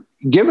you're,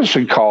 give us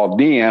a call,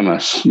 DM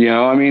us.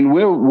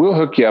 We'll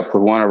hook you up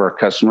with one of our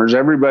customers.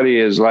 Everybody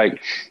is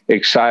like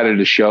excited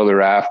to show the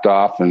raft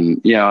off,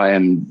 and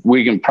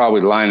we can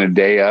probably line a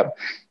day up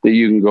that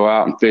you can go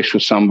out and fish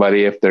with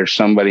somebody if there's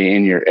somebody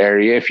in your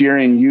area. If you're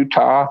in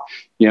Utah,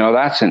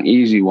 that's an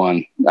easy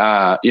one.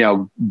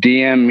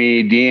 DM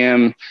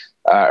me,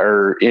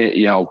 or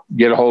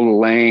get a hold of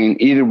Lane,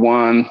 either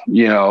one.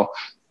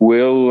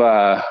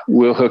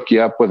 We'll hook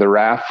you up with a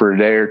raft for a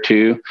day or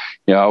two.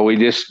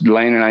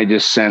 Lane and I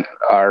just sent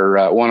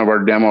our one of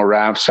our demo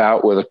rafts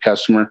out with a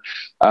customer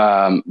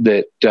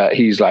that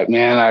he's like,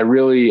 "Man, I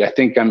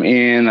think I'm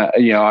in.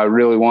 I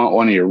really want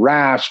one of your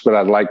rafts, but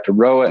I'd like to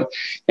row it."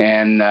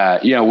 And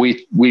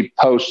we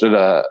posted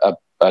a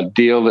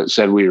deal that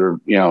said we were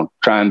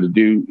trying to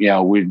do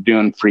we're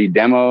doing free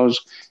demos.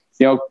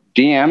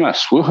 DM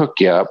us, we'll hook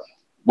you up.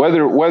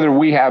 Whether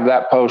we have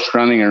that post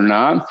running or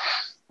not,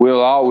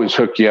 we'll always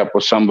hook you up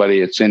with somebody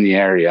that's in the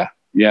area,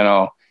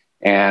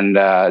 and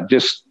I'll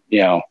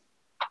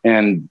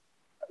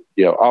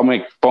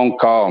make a phone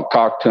call and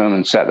talk to them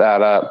and set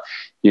that up,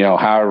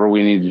 however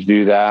we need to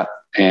do that,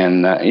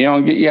 and,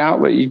 get you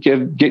out, but you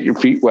get your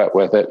feet wet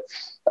with it,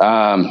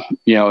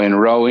 in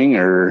rowing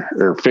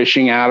or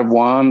fishing out of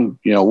one,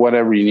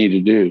 whatever you need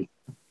to do.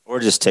 Or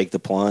just take the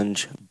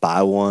plunge,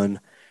 buy one,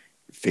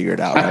 figure it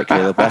out, right,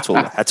 Caleb? That's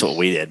what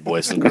we did,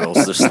 boys and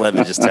girls. Just let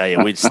me just tell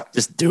you, we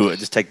just do it.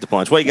 Just take the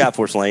plunge. What you got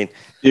for us, Lane?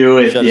 Do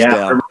it.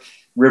 Yeah.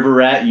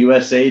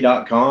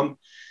 riverratusa.com.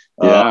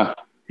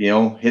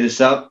 Hit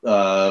us up.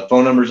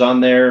 Phone number's on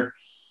there.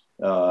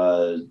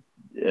 We're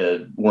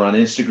on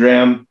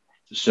Instagram,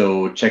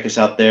 so check us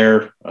out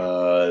there.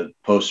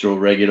 Post real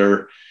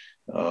regular.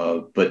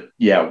 But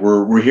yeah,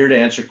 we're here to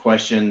answer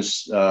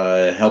questions,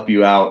 help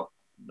you out,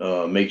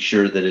 make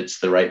sure that it's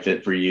the right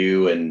fit for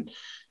you, and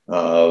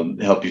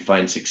help you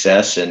find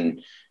success.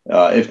 And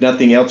if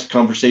nothing else,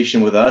 conversation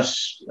with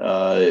us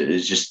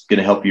is just going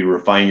to help you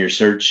refine your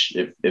search.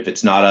 If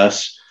it's not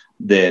us,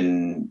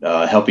 then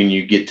helping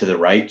you get to the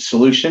right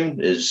solution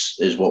is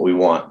what we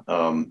want.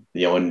 And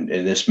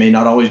this may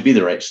not always be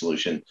the right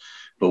solution,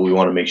 but we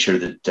want to make sure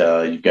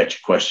that you've got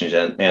your questions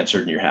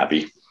answered and you're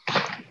happy.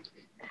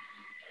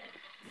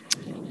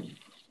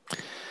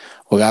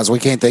 Well, guys, we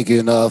can't thank you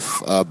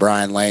enough,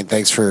 Brian, Lane.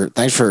 Thanks for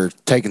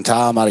taking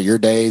time out of your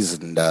days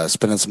and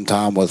spending some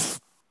time with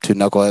two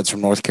knuckleheads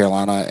from North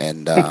Carolina.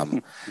 And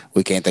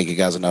we can't thank you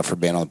guys enough for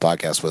being on the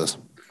podcast with us.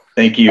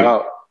 Thank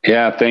you.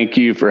 Yeah, thank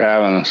you for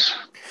having us.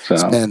 So.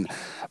 It's been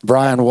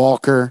Brian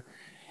Walker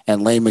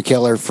and Lane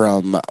McKellar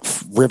from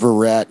River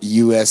Rat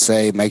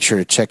USA. Make sure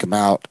to check them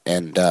out.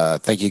 And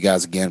thank you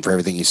guys again for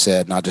everything you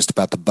said, not just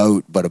about the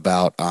boat, but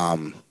about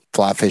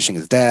fly fishing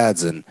as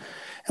dads and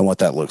what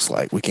that looks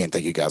like. We can't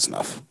thank you guys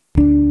enough.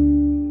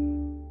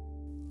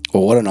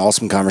 Well, what an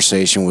awesome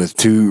conversation with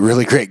two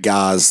really great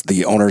guys,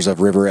 the owners of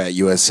River Rat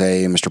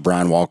USA, Mr.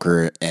 Brian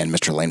Walker and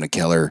Mr. Lane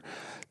McKellar.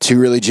 Two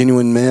really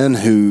genuine men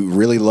who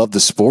really love the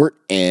sport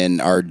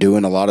and are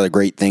doing a lot of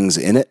great things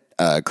in it.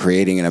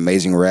 creating an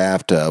amazing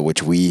raft,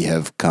 which we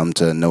have come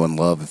to know and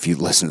love. If you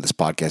listen to this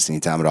podcast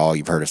anytime at all,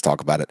 you've heard us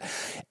talk about it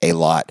a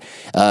lot.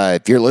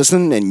 If you're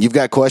listening and you've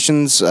got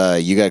questions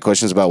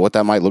about what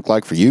that might look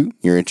like for you,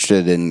 you're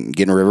interested in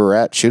getting a river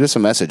rat, shoot us a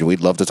message.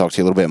 We'd love to talk to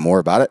you a little bit more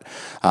about it,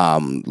 a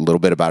little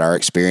bit about our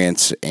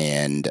experience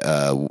and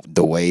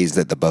the ways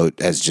that the boat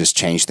has just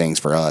changed things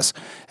for us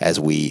as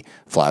we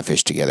fly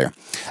fish together.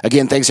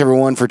 Again, thanks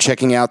everyone for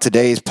checking out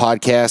today's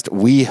podcast.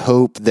 We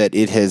hope that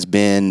it has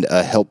been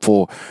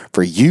helpful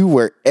for you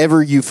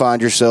wherever you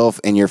find yourself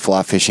in your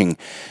fly fishing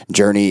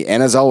journey.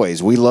 And as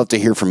always, we love to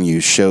hear from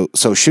you. So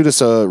shoot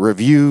us a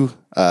review,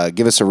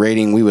 give us a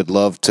rating. We would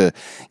love to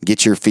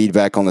get your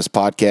feedback on this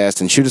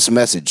podcast, and shoot us a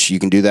message. You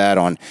can do that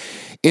on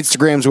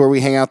Instagram's where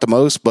we hang out the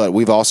most, but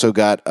we've also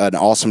got an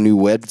awesome new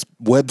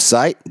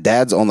website,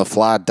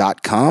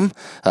 dadsonthefly.com.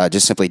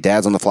 Just simply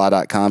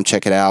dadsonthefly.com.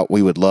 Check it out.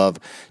 We would love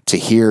to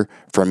hear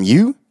from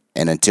you.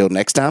 And until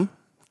next time,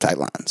 tight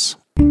lines.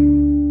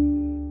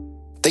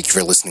 Thank you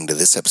for listening to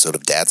this episode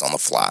of Dads on the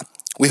Fly.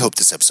 We hope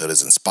this episode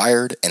has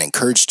inspired and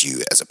encouraged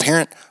you as a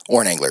parent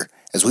or an angler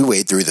as we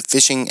wade through the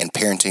fishing and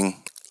parenting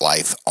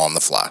life on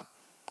the fly.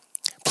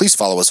 Please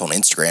follow us on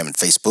Instagram and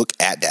Facebook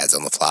at Dads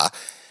on the Fly,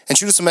 and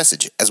shoot us a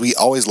message, as we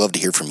always love to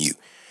hear from you.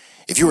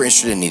 If you are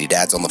interested in any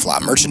Dads on the Fly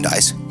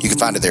merchandise, you can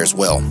find it there as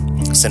well.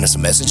 Send us a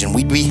message and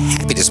we'd be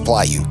happy to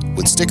supply you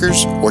with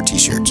stickers or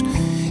t-shirts.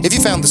 If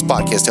you found this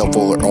podcast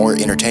helpful or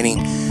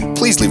entertaining,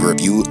 please leave a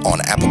review on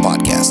Apple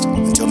Podcast.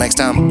 Until next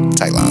time,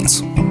 tight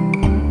lines.